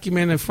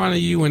document in front of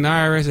you and the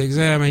IRS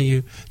examine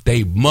you,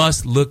 they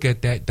must look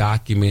at that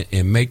document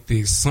and make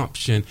the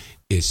assumption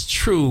it's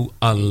true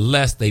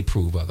unless they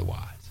prove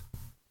otherwise.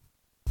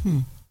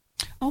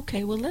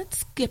 Okay, well, let's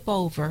skip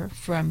over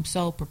from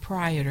sole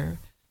proprietor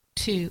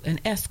to an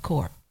S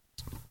Corp.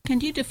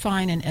 Can you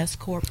define an S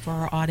Corp for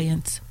our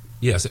audience?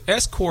 Yes,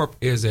 S Corp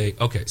is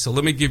so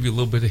let me give you a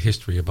little bit of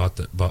history about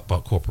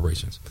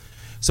corporations.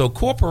 So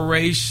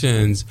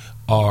corporations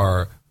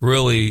are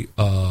really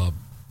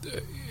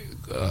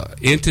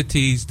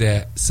entities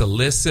that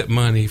solicit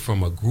money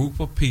from a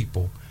group of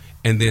people,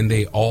 and then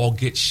they all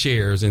get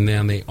shares, and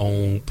then they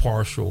own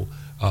partial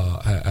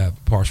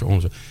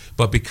ownership.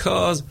 But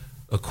because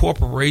a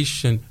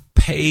corporation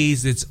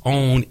pays its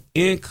own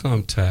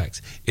income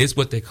tax, it's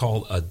what they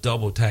call a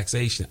double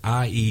taxation,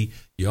 i.e.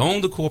 you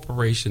own the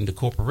corporation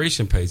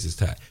pays its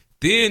tax.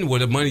 Then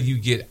with the money you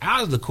get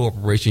out of the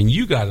corporation,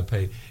 you got to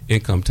pay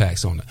income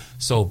tax on it.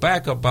 So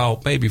back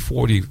about maybe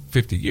 40,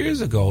 50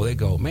 years ago, they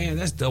go, man,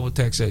 that's double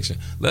taxation.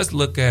 Let's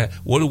look at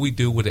what do we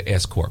do with an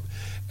S Corp.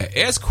 An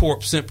S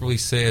Corp simply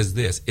says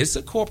this. It's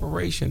a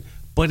corporation,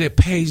 but it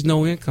pays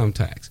no income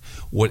tax.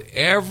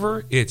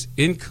 Whatever its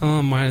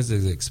income minus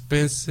its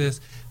expenses,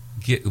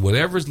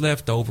 whatever's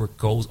left over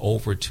goes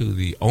over to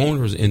the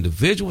owner's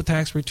individual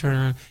tax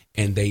return,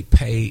 and they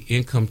pay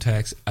income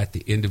tax at the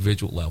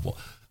individual level.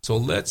 So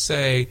let's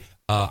say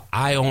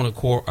I own an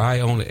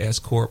S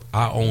Corp.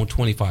 I own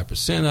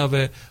 25% of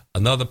it.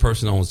 Another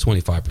person owns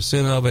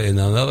 25% of it, and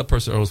another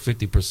person owns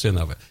 50%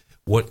 of it.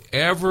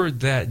 Whatever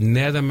that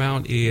net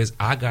amount is,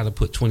 I got to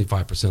put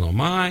 25% on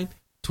mine.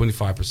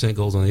 25%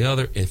 goes on the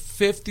other, and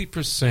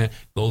 50%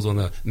 goes on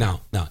the.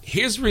 Now,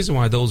 here's the reason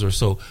why those are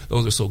so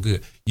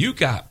good. You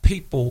got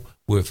people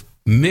with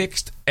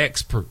mixed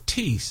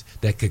expertise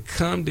that could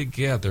come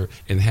together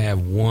and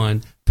have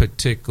one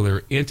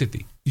particular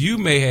entity. You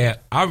may have.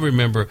 I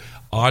remember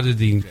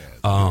auditing.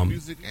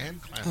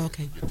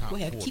 Okay, go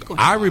ahead. Keep going.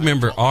 I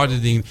remember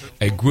auditing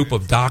a group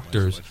of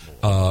doctors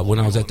when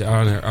I was at the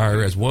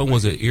IRS. One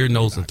was an ear,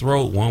 nose, and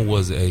throat. One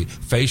was a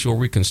facial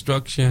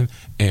reconstruction,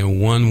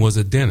 and one was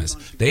a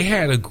dentist. They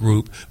had a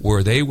group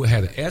where they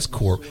had an S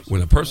Corp.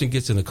 When a person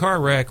gets in a car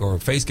wreck or a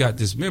face got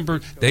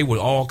dismembered, they would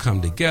all come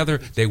together.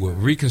 They would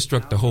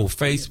reconstruct the whole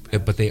face,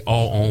 but they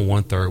all own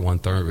one third.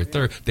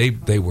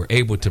 They were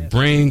able to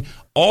bring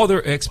all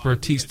their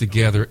expertise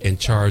together and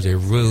charge a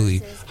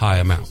really high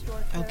amount.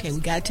 Okay, we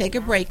got to take a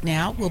break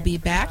now. We'll be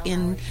back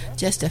in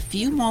just a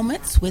few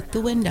moments with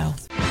The Window.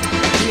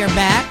 We are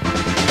back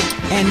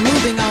and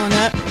moving on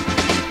up.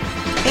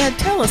 Ed,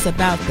 tell us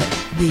about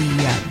the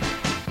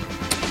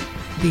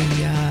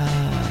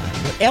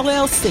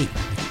LLC.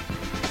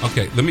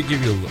 Okay, let me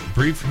give you a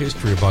brief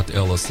history about the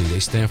LLC. They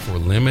stand for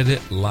Limited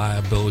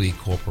Liability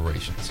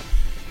Corporations.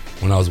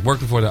 When I was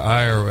working for the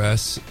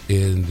IRS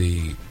in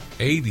the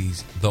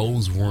 80s,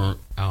 those weren't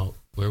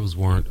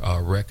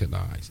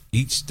recognized.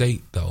 Each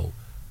state, though,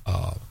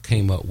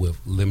 came up with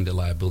limited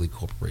liability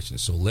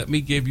corporations. So let me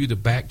give you the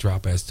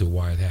backdrop as to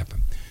why it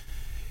happened.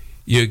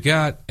 You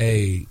got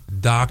a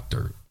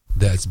doctor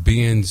that's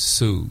being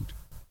sued.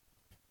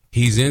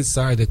 He's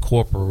inside the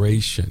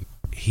corporation.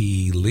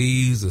 He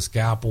leaves a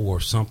scalpel or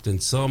something,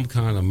 some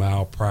kind of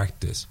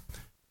malpractice.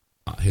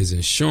 His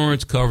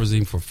insurance covers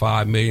him for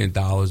 $5 million,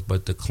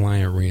 but the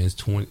client wins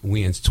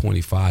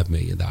 $25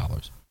 million.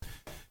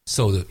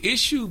 So the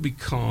issue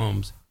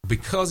becomes,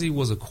 because he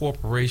was a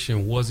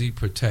corporation, was he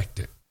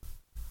protected?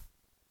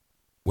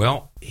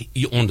 Well,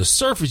 on the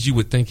surface, you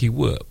would think he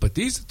would. But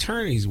these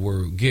attorneys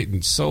were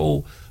getting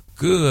so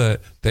good,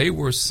 they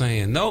were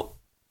saying, nope,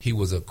 he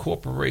was a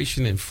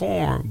corporation in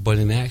form, but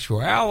in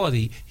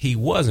actuality, he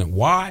wasn't.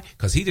 Why?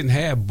 Because he didn't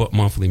have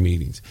monthly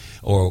meetings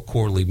or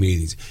quarterly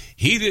meetings.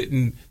 He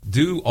didn't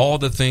do all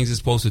the things he's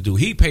supposed to do.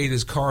 He paid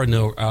his car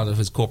note out of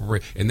his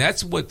corporation. And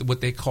that's what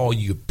they call,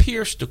 you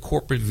pierce the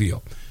corporate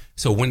veil.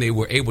 So when they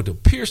were able to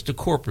pierce the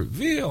corporate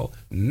veil,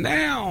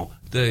 now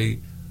the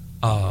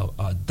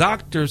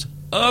doctor's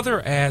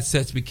other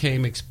assets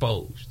became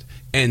exposed.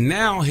 And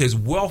now his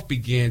wealth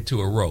began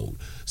to erode.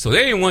 So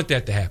they didn't want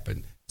that to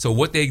happen. So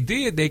what they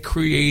did, they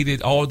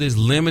created all these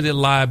limited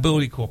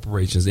liability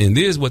corporations. And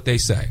this is what they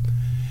say.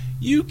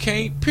 You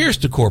can't pierce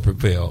the corporate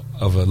veil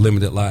of a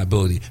limited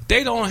liability.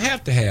 They don't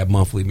have to have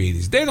monthly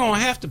meetings. They don't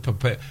have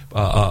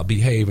to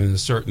behave in a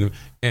certain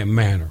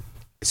manner,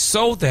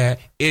 so that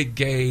it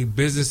gave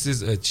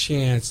businesses a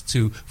chance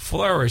to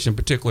flourish, in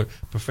particular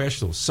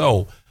professionals.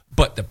 So,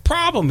 but the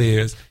problem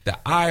is the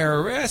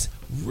IRS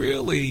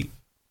really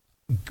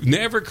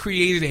never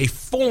created a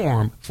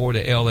form for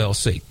the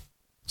LLC.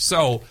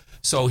 So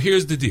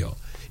here's the deal.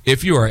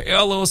 If you're an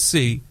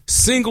LLC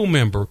single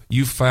member,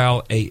 you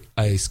file a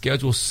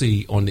Schedule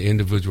C on the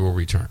individual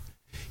return.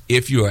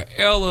 If you're an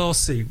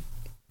LLC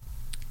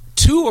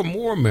 2 2 or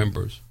more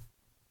members,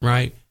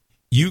 right,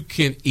 you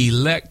can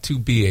elect to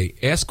be a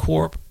S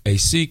Corp, a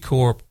C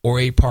Corp, or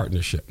a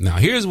partnership. Now,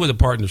 here's what a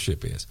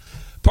partnership is.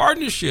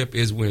 Partnership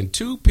is when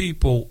 2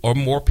 people or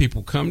more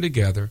people come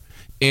together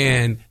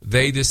and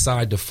they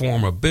decide to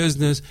form a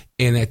business,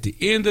 and at the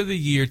end of the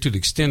year, to the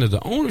extent of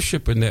the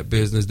ownership in that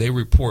business, they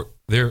report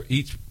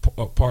each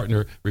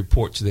partner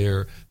reports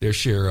their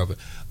share of it.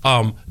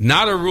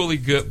 Not a really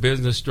good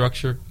business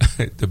structure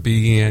to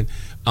be in,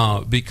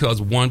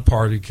 because one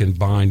party can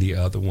bind the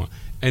other one.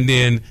 And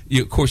then,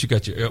 of course, you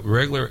got your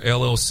regular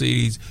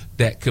LLCs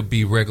that could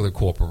be regular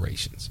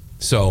corporations.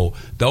 So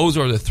those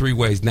are the 3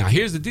 ways. Now,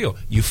 here's the deal.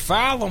 You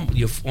file them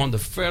on the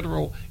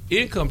federal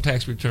income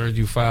tax returns.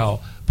 You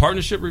file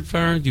partnership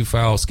returns, you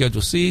file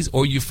Schedule Cs,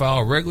 or you file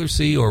a regular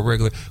C or a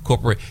regular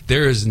corporation.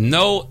 There is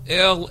no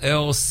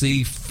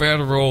LLC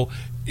federal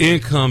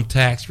income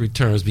tax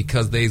returns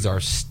because these are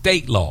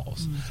state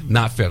laws,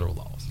 not federal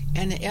laws.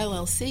 And the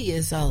LLC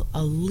is a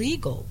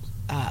legal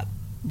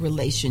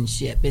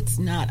relationship. It's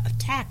not a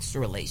tax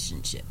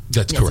relationship.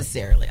 That's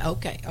necessarily.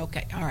 Correct.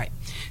 Okay. All right.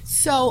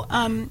 So,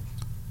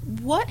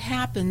 what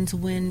happens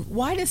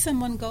why does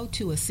someone go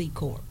to a C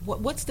Corp?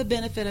 What's the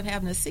benefit of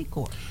having a C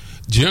Corp?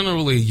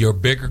 Generally, your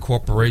bigger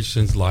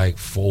corporations like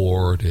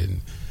Ford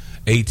and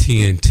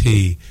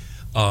AT&T,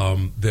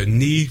 the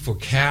need for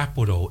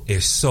capital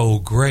is so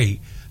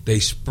great, they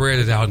spread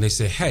it out and they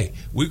say, hey,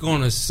 we're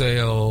going to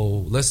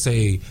sell, let's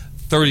say,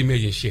 30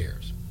 million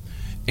shares.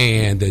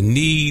 And the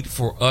need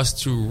for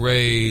us to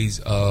raise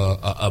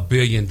 $1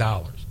 billion.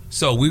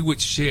 So we would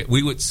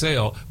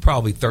sell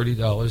probably $30,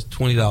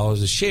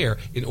 $20 a share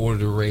in order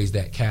to raise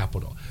that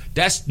capital.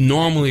 That's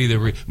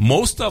normally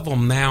most of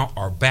them now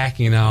are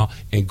backing out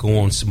and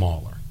going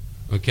smaller.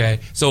 Okay,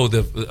 so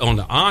on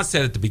the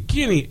onset at the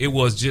beginning, it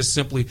was just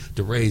simply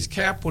to raise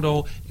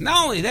capital.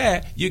 Not only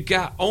that, you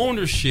got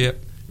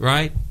ownership,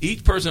 right?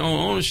 Each person own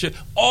ownership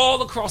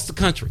all across the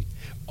country.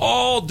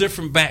 All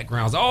different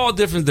backgrounds, all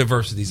different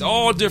diversities,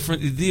 all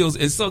different deals.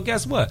 And so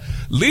guess what?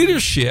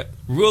 Leadership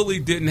really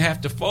didn't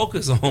have to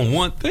focus on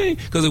one thing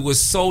because it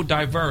was so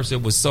diverse.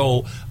 It was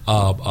so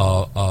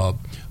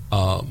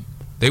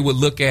they would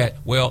look at,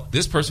 well,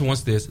 this person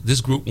wants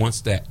this group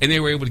wants that, and they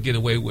were able to get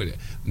away with it.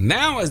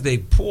 Now as they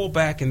pull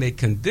back and they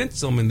condense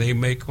them and they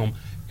make them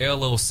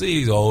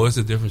LLCs, it's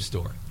a different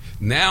story.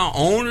 Now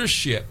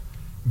ownership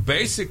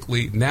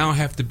basically now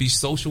have to be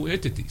social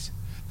entities.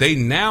 They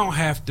now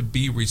have to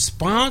be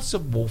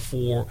responsible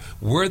for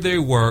where they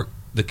work,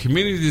 the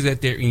communities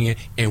that they're in,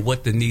 and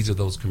what the needs of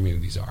those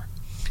communities are.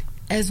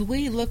 As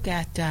we look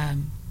at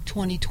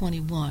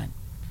 2021,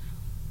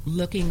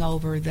 looking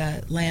over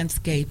the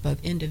landscape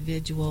of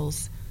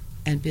individuals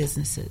and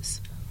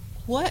businesses,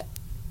 what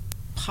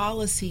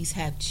policies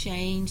have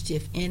changed,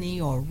 if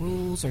any, or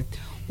rules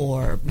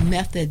or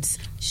methods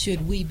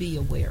should we be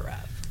aware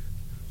of?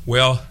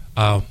 Well,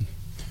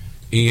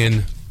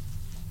 in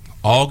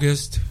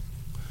August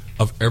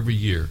of every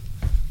year,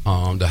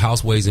 the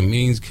House Ways and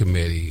Means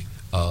Committee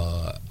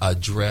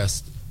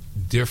addressed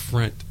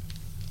different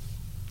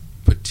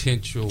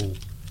potential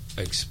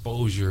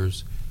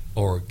exposures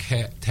or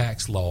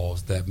tax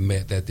laws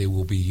that they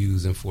will be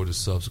using for the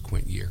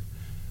subsequent year.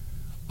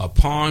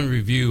 Upon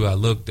review, I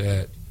looked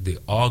at the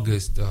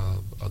August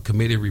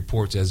committee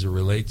reports as it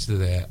relates to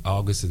that,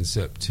 August and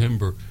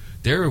September.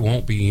 There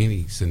won't be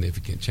any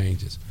significant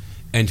changes.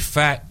 In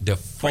fact, the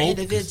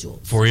focus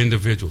for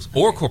individuals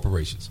or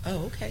corporations.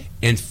 Oh, okay.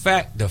 In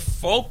fact, the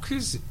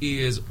focus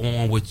is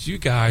on what you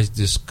guys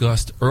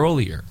discussed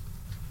earlier.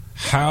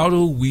 How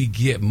do we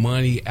get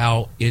money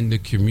out in the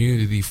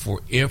community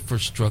for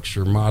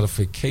infrastructure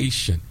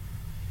modification?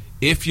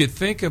 If you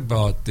think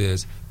about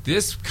this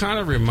kind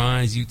of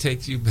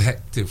takes you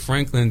back to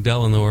Franklin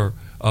Delano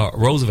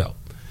Roosevelt,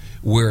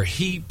 where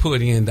he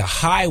put in the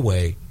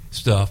highway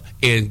stuff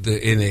and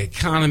the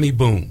economy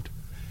boomed.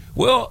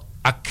 Well,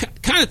 I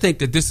kind of think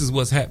that this is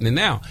what's happening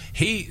now.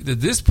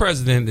 This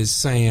president is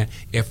saying,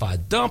 if I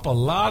dump a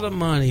lot of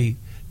money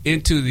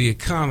into the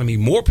economy,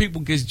 more people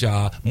get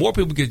jobs, more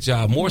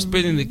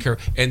spending the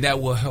curve, and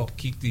that will help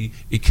keep the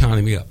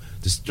economy up.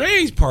 The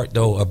strange part,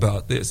 though,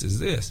 about this is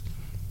this.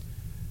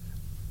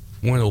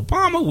 When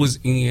Obama was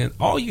in,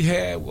 all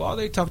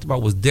they talked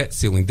about was debt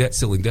ceiling.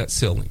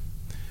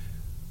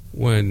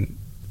 When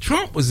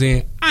Trump was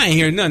in, I ain't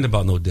hearing nothing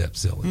about no debt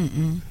ceiling.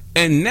 Mm-mm.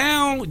 And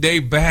now they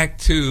back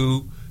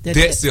to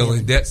debt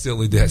ceiling.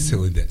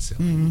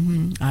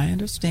 Mm-hmm. I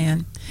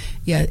understand.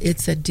 Yeah,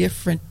 it's a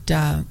different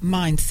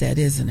mindset,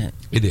 isn't it?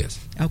 It is.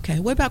 Okay.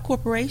 What about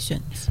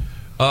corporations?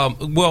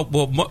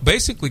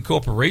 Basically,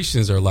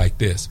 corporations are like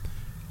this.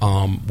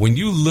 When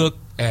you look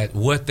at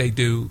what they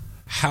do,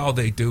 how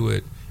they do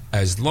it,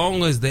 as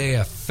long as they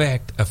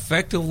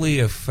effectively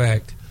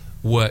affect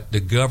what the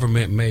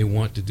government may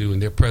want to do in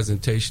their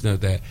presentation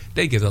of that,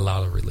 they get a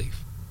lot of relief.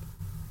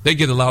 They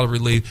get a lot of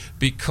relief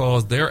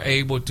because they're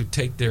able to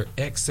take their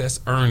excess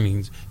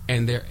earnings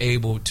and they're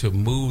able to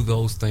move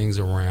those things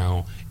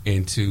around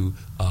into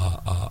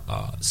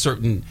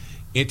certain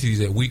entities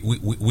that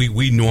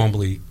we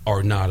normally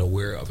are not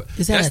aware of.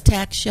 Is that a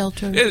tax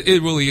shelter?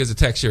 It really is a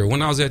tax shelter.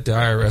 When I was at the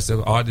IRS,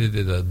 I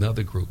audited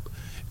another group.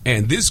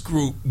 And this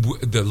group,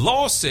 the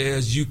law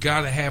says you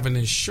got to have an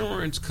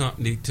insurance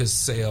company to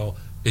sell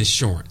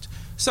insurance.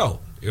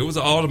 So it was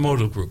an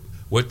automotive group.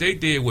 What they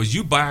did was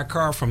you buy a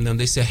car from them.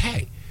 They said,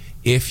 hey,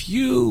 if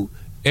you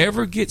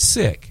ever get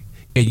sick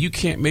and you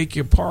can't make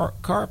your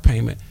car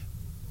payment,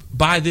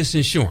 buy this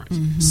insurance.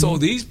 Mm-hmm. So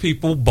these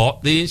people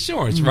bought the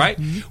insurance, mm-hmm. right?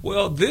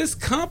 Well, this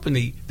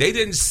company, they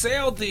didn't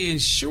sell the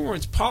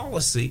insurance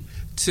policy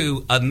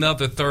to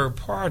another third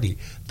party.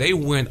 They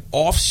went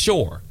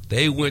offshore.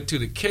 They went to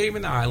the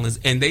Cayman Islands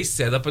and they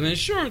set up an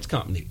insurance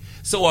company.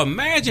 So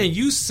imagine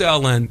you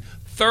selling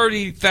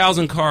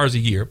 30,000 cars a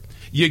year.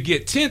 You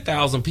get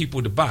 10,000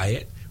 people to buy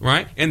it,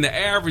 right? And the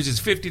average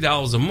is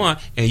 $50 a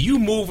month. And you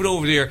move it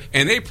over there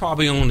and they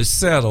probably only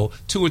settle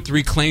 2 or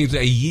 3 claims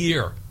a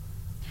year.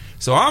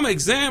 So I'm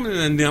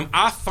examining them.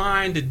 I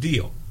find the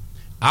deal.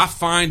 I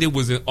find it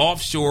was an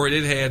offshore.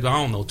 It had, I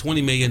don't know,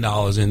 $20 million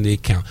in the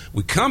account.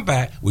 We come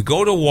back. We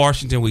go to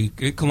Washington. We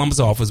in Columbus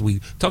office. We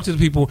talk to the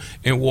people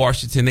in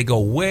Washington. They go,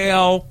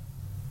 well,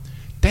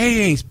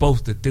 they ain't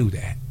supposed to do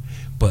that.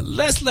 But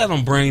let's let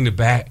them bring it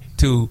back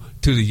to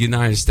the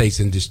United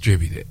States and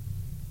distribute it.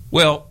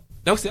 Well,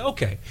 they'll say,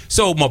 okay.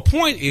 So my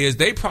point is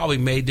they probably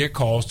made their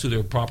calls to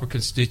their proper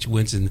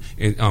constituents and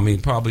I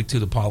mean, probably to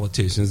the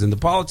politicians. And the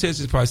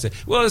politicians probably say,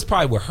 well, this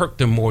probably will hurt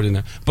them more than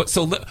that.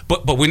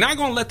 But we're not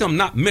going to let them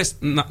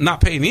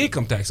not pay any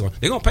income tax on it.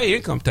 They're going to pay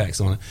income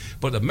tax on it.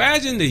 But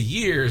imagine the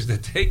years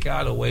that they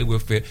got away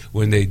with it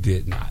when they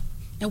did not.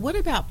 And what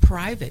about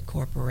private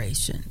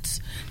corporations?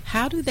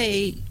 How do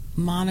they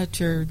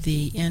monitor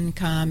the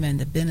income and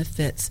the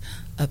benefits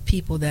of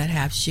people that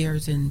have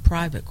shares in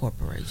private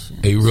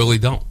corporations? They really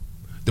don't.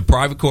 The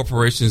private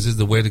corporations is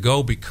the way to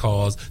go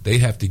because they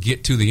have to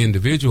get to the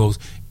individuals,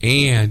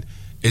 and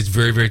it's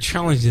very, very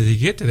challenging to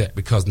get to that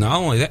because not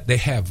only that, they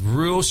have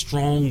real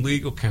strong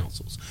legal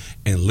counsels,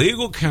 and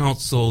legal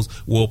counsels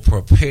will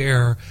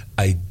prepare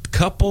a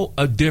couple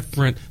of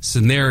different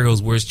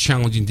scenarios where it's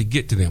challenging to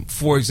get to them.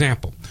 For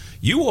example,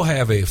 you will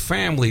have a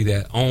family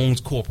that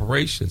owns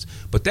corporations,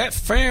 but that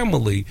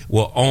family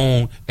will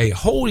own a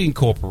holding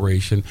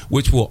corporation,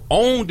 which will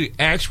own the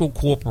actual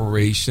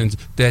corporations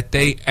that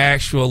they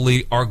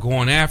actually are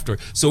going after.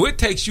 So it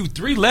takes you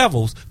 3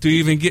 levels to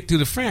even get to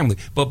the family.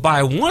 But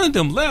by one of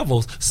them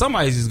levels,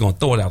 somebody's just going to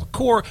throw it out of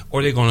court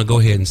or they're going to go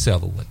ahead and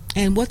settle it.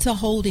 And what's a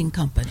holding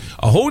company?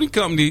 A holding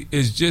company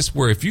is just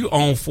where if you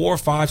own 4,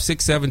 5,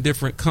 6, 7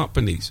 different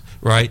companies,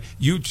 right,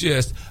 you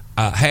just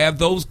have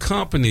those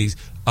companies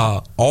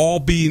all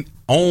being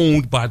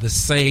owned by the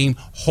same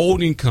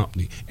holding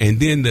company, and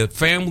then the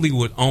family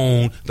would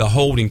own the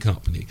holding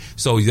company.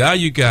 So now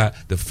you got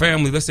the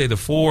family. Let's say the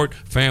Ford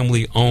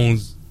family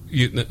owns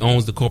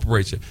the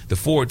corporation. The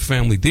Ford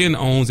family then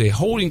owns a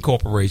holding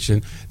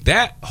corporation.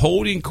 That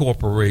holding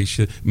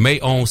corporation may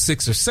own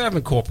 6 or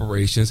 7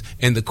 corporations,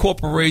 and the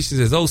corporations,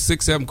 as those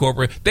 6, 7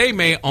 corporations, they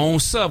may own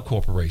sub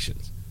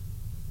corporations.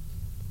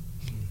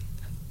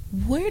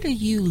 Where do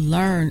you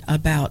learn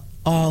about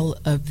all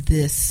of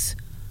this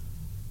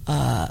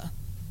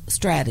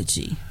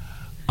strategy?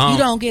 You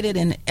don't get it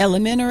in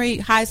elementary,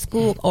 high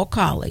school, or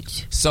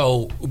college.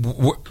 So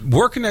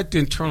working at the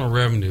Internal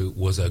Revenue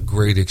was a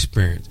great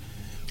experience.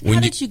 How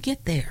did you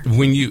get there?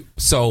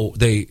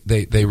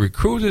 They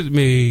recruited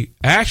me.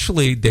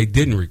 Actually, they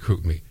didn't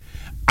recruit me.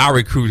 I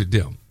recruited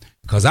them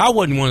because I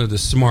wasn't one of the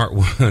smart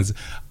ones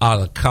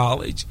out of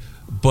college.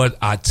 But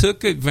I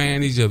took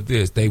advantage of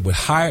this. They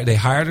hired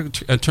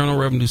Internal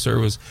Revenue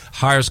Service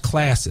hires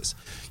classes.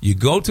 You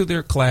go to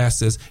their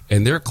classes,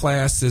 and their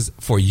classes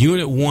for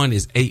Unit 1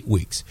 is 8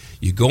 weeks.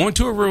 You go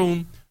into a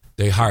room.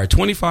 They hire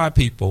 25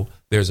 people.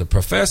 There's a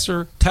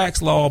professor,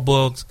 tax law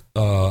books,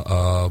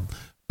 the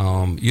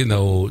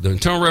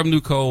Internal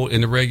Revenue Code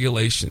and the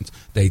regulations.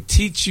 They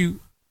teach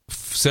you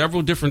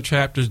several different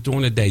chapters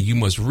during the day. You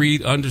must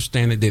read,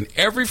 understand it. Then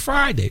every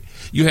Friday,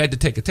 you had to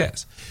take a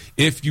test.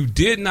 If you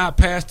did not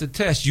pass the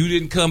test, you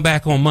didn't come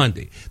back on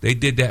Monday. They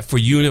did that for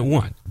Unit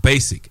 1,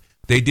 basic.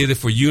 They did it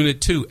for Unit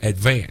 2,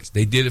 advanced.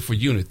 They did it for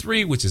Unit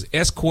 3, which is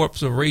S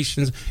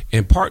corporations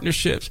and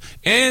partnerships.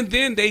 And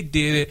then they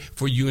did it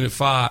for Unit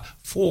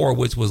 4,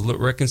 which was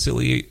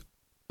liquidations,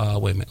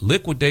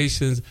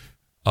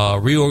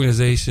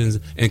 reorganizations,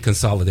 and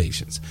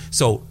consolidations.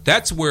 So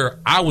that's where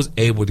I was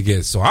able to get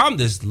it. So I'm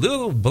this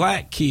little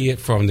black kid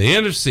from the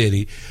inner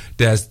city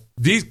that's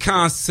these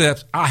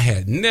concepts I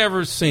had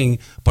never seen,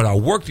 but I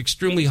worked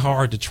extremely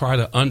hard to try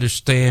to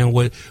understand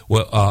what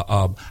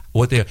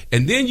they're.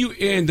 And then you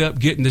end up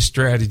getting the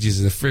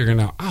strategies and figuring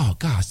out, oh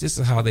gosh, this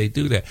is how they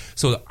do that.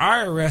 So the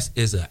IRS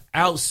is an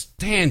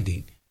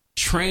outstanding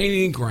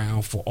training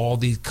ground for all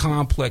these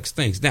complex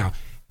things. Now,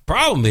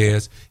 problem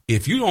is,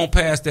 if you don't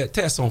pass that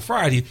test on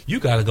Friday,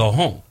 you got to go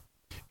home.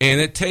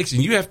 And and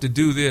you have to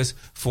do this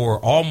for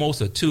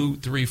almost a 2,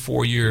 3,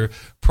 4 year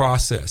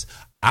process.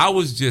 I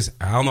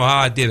don't know how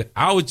I did it.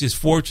 I was just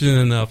fortunate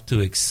enough to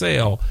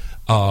excel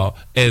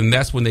And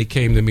that's when they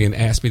came to me and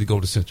asked me to go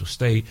to Central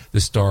State to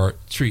start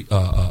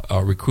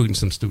recruiting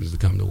some students to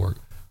come to work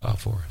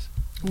for us.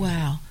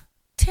 Wow.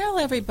 Tell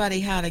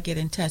everybody how to get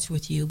in touch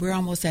with you. We're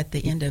almost at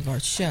the end of our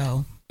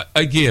show.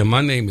 Again,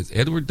 my name is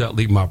Edward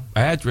Dudley. My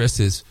address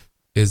is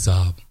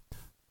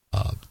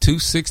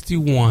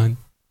 261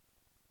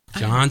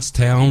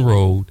 Johnstown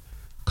Road,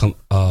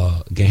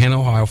 Gahanna,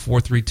 Ohio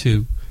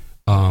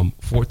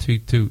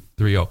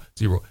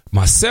 432-432-300.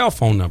 My cell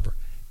phone number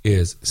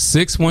is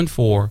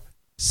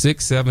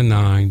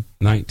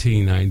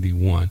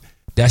 614-679-1991.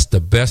 That's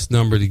the best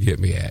number to get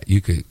me at.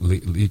 You could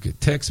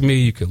text me,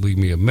 you could leave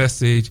me a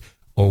message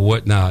or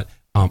whatnot.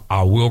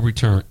 I will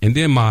return. And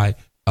then my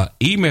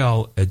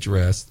email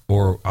address,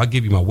 or I'll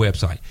give you my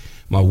website.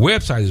 My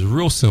website is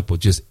real simple,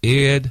 just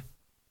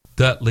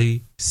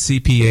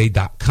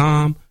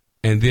eddudleycpa.com.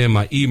 And then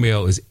my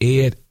email is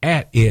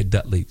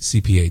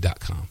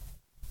ed@eddudleycpa.com.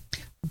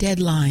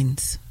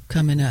 Deadlines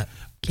coming up.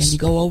 Can you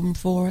go over them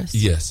for us?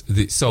 Yes.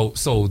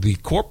 So the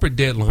corporate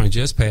deadline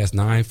just passed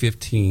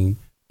 9/15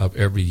 of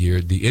every year.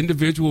 The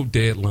individual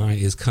deadline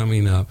is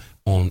coming up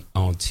on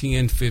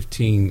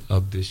 10/15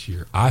 of this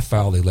year. I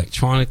filed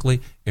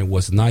electronically, and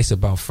what's nice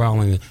about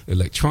filing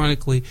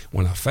electronically,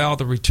 when I file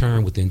the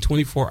return within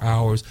 24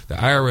 hours, the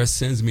IRS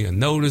sends me a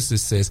notice that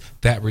says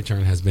that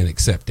return has been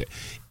accepted.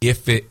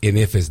 If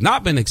it's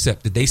not been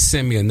accepted, they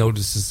send me a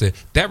notice that says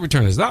that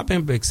return has not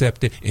been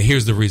accepted, and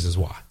here's the reasons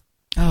why.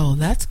 Oh,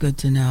 that's good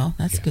to know.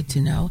 That's good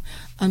to know.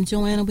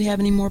 Joanna, we have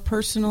any more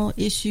personal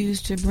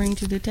issues to bring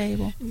to the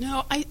table?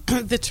 No,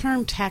 the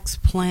term tax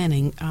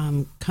planning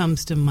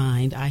comes to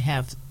mind. I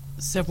have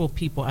several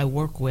people I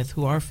work with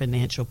who are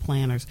financial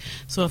planners.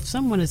 So if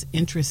someone is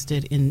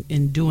interested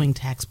in doing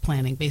tax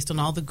planning based on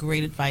all the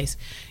great advice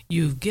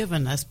you've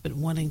given us, but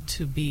wanting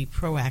to be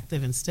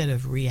proactive instead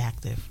of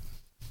reactive,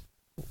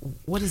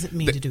 what does it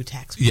mean to do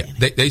tax planning?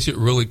 Yeah, they should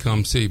really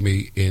come see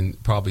me in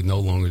probably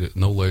no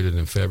later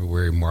than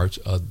February, March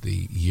of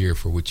the year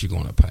for which you're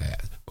going to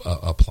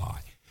apply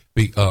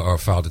or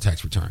file the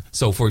tax return.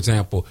 So, for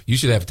example, you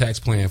should have a tax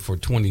plan for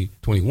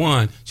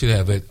 2021, should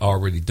have it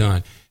already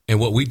done.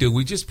 And what we do,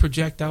 we just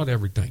project out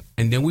everything.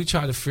 And then we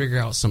try to figure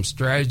out some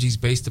strategies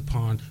based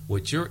upon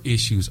what your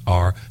issues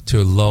are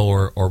to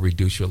lower or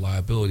reduce your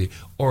liability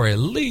or at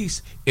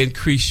least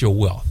increase your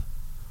wealth.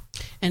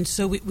 And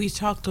so we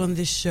talked on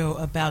this show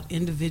about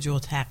individual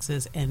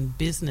taxes and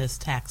business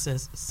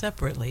taxes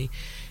separately.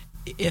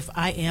 If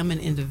I am an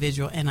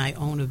individual and I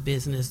own a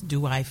business,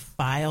 do I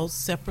file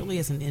separately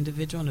as an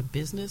individual and a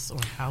business,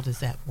 or how does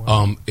that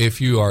work? If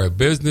you are a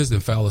business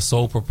and file a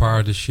sole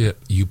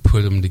proprietorship, you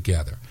put them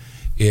together.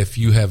 If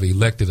you have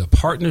elected a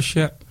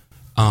partnership,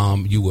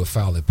 you will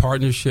file a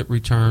partnership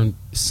return,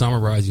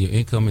 summarizing your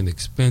income and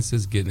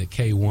expenses, getting a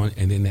K-1,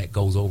 and then that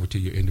goes over to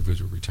your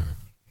individual return.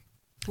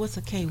 What's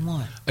a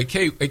K-1? A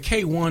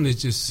K-1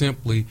 is just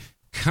simply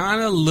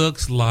kind of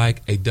looks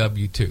like a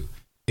W-2.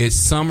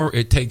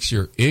 It takes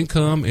your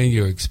income and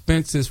your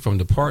expenses from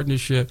the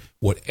partnership.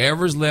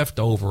 Whatever's left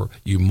over,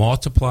 you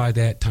multiply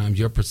that times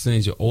your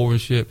percentage of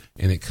ownership,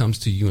 and it comes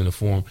to you in the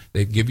form.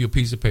 They give you a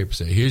piece of paper,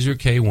 say, here's your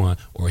K-1,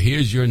 or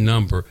here's your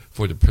number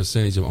for the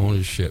percentage of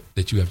ownership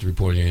that you have to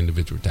report in your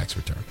individual tax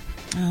return.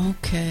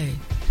 Okay.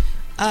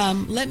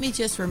 Let me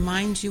just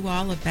remind you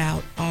all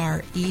about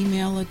our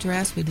email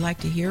address. We'd like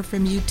to hear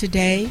from you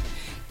today.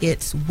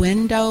 It's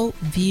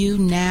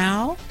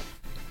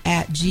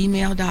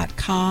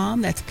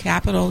windowviewnow@gmail.com. That's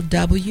capital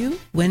W,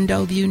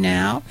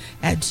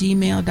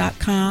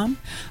 windowviewnow@gmail.com.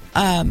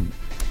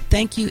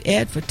 Thank you,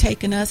 Ed, for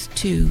taking us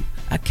to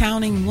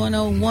Accounting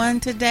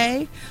 101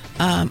 today.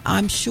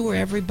 I'm sure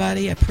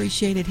everybody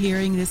appreciated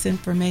hearing this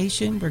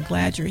information. We're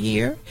glad you're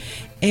here.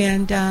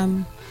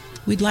 And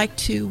we'd like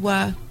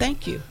to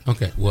thank you.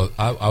 Okay. Well,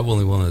 I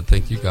really want to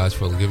thank you guys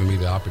for giving me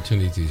the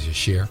opportunity to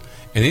share.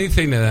 And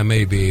anything that I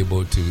may be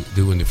able to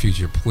do in the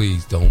future,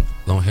 please don't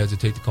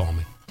hesitate to call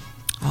me.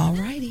 All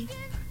righty.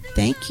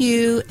 Thank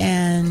you.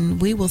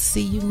 And we will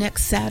see you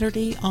next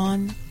Saturday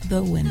on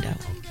The Window.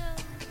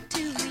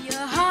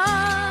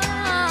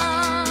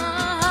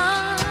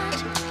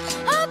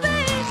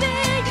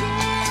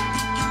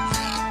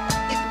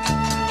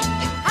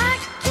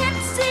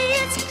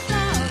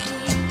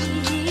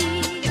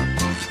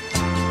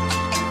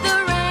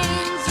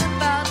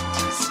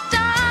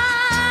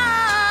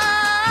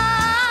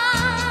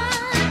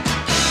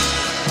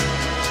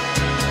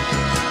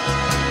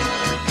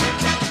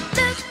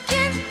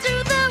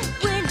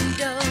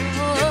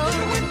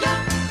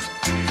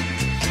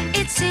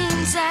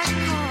 Seems that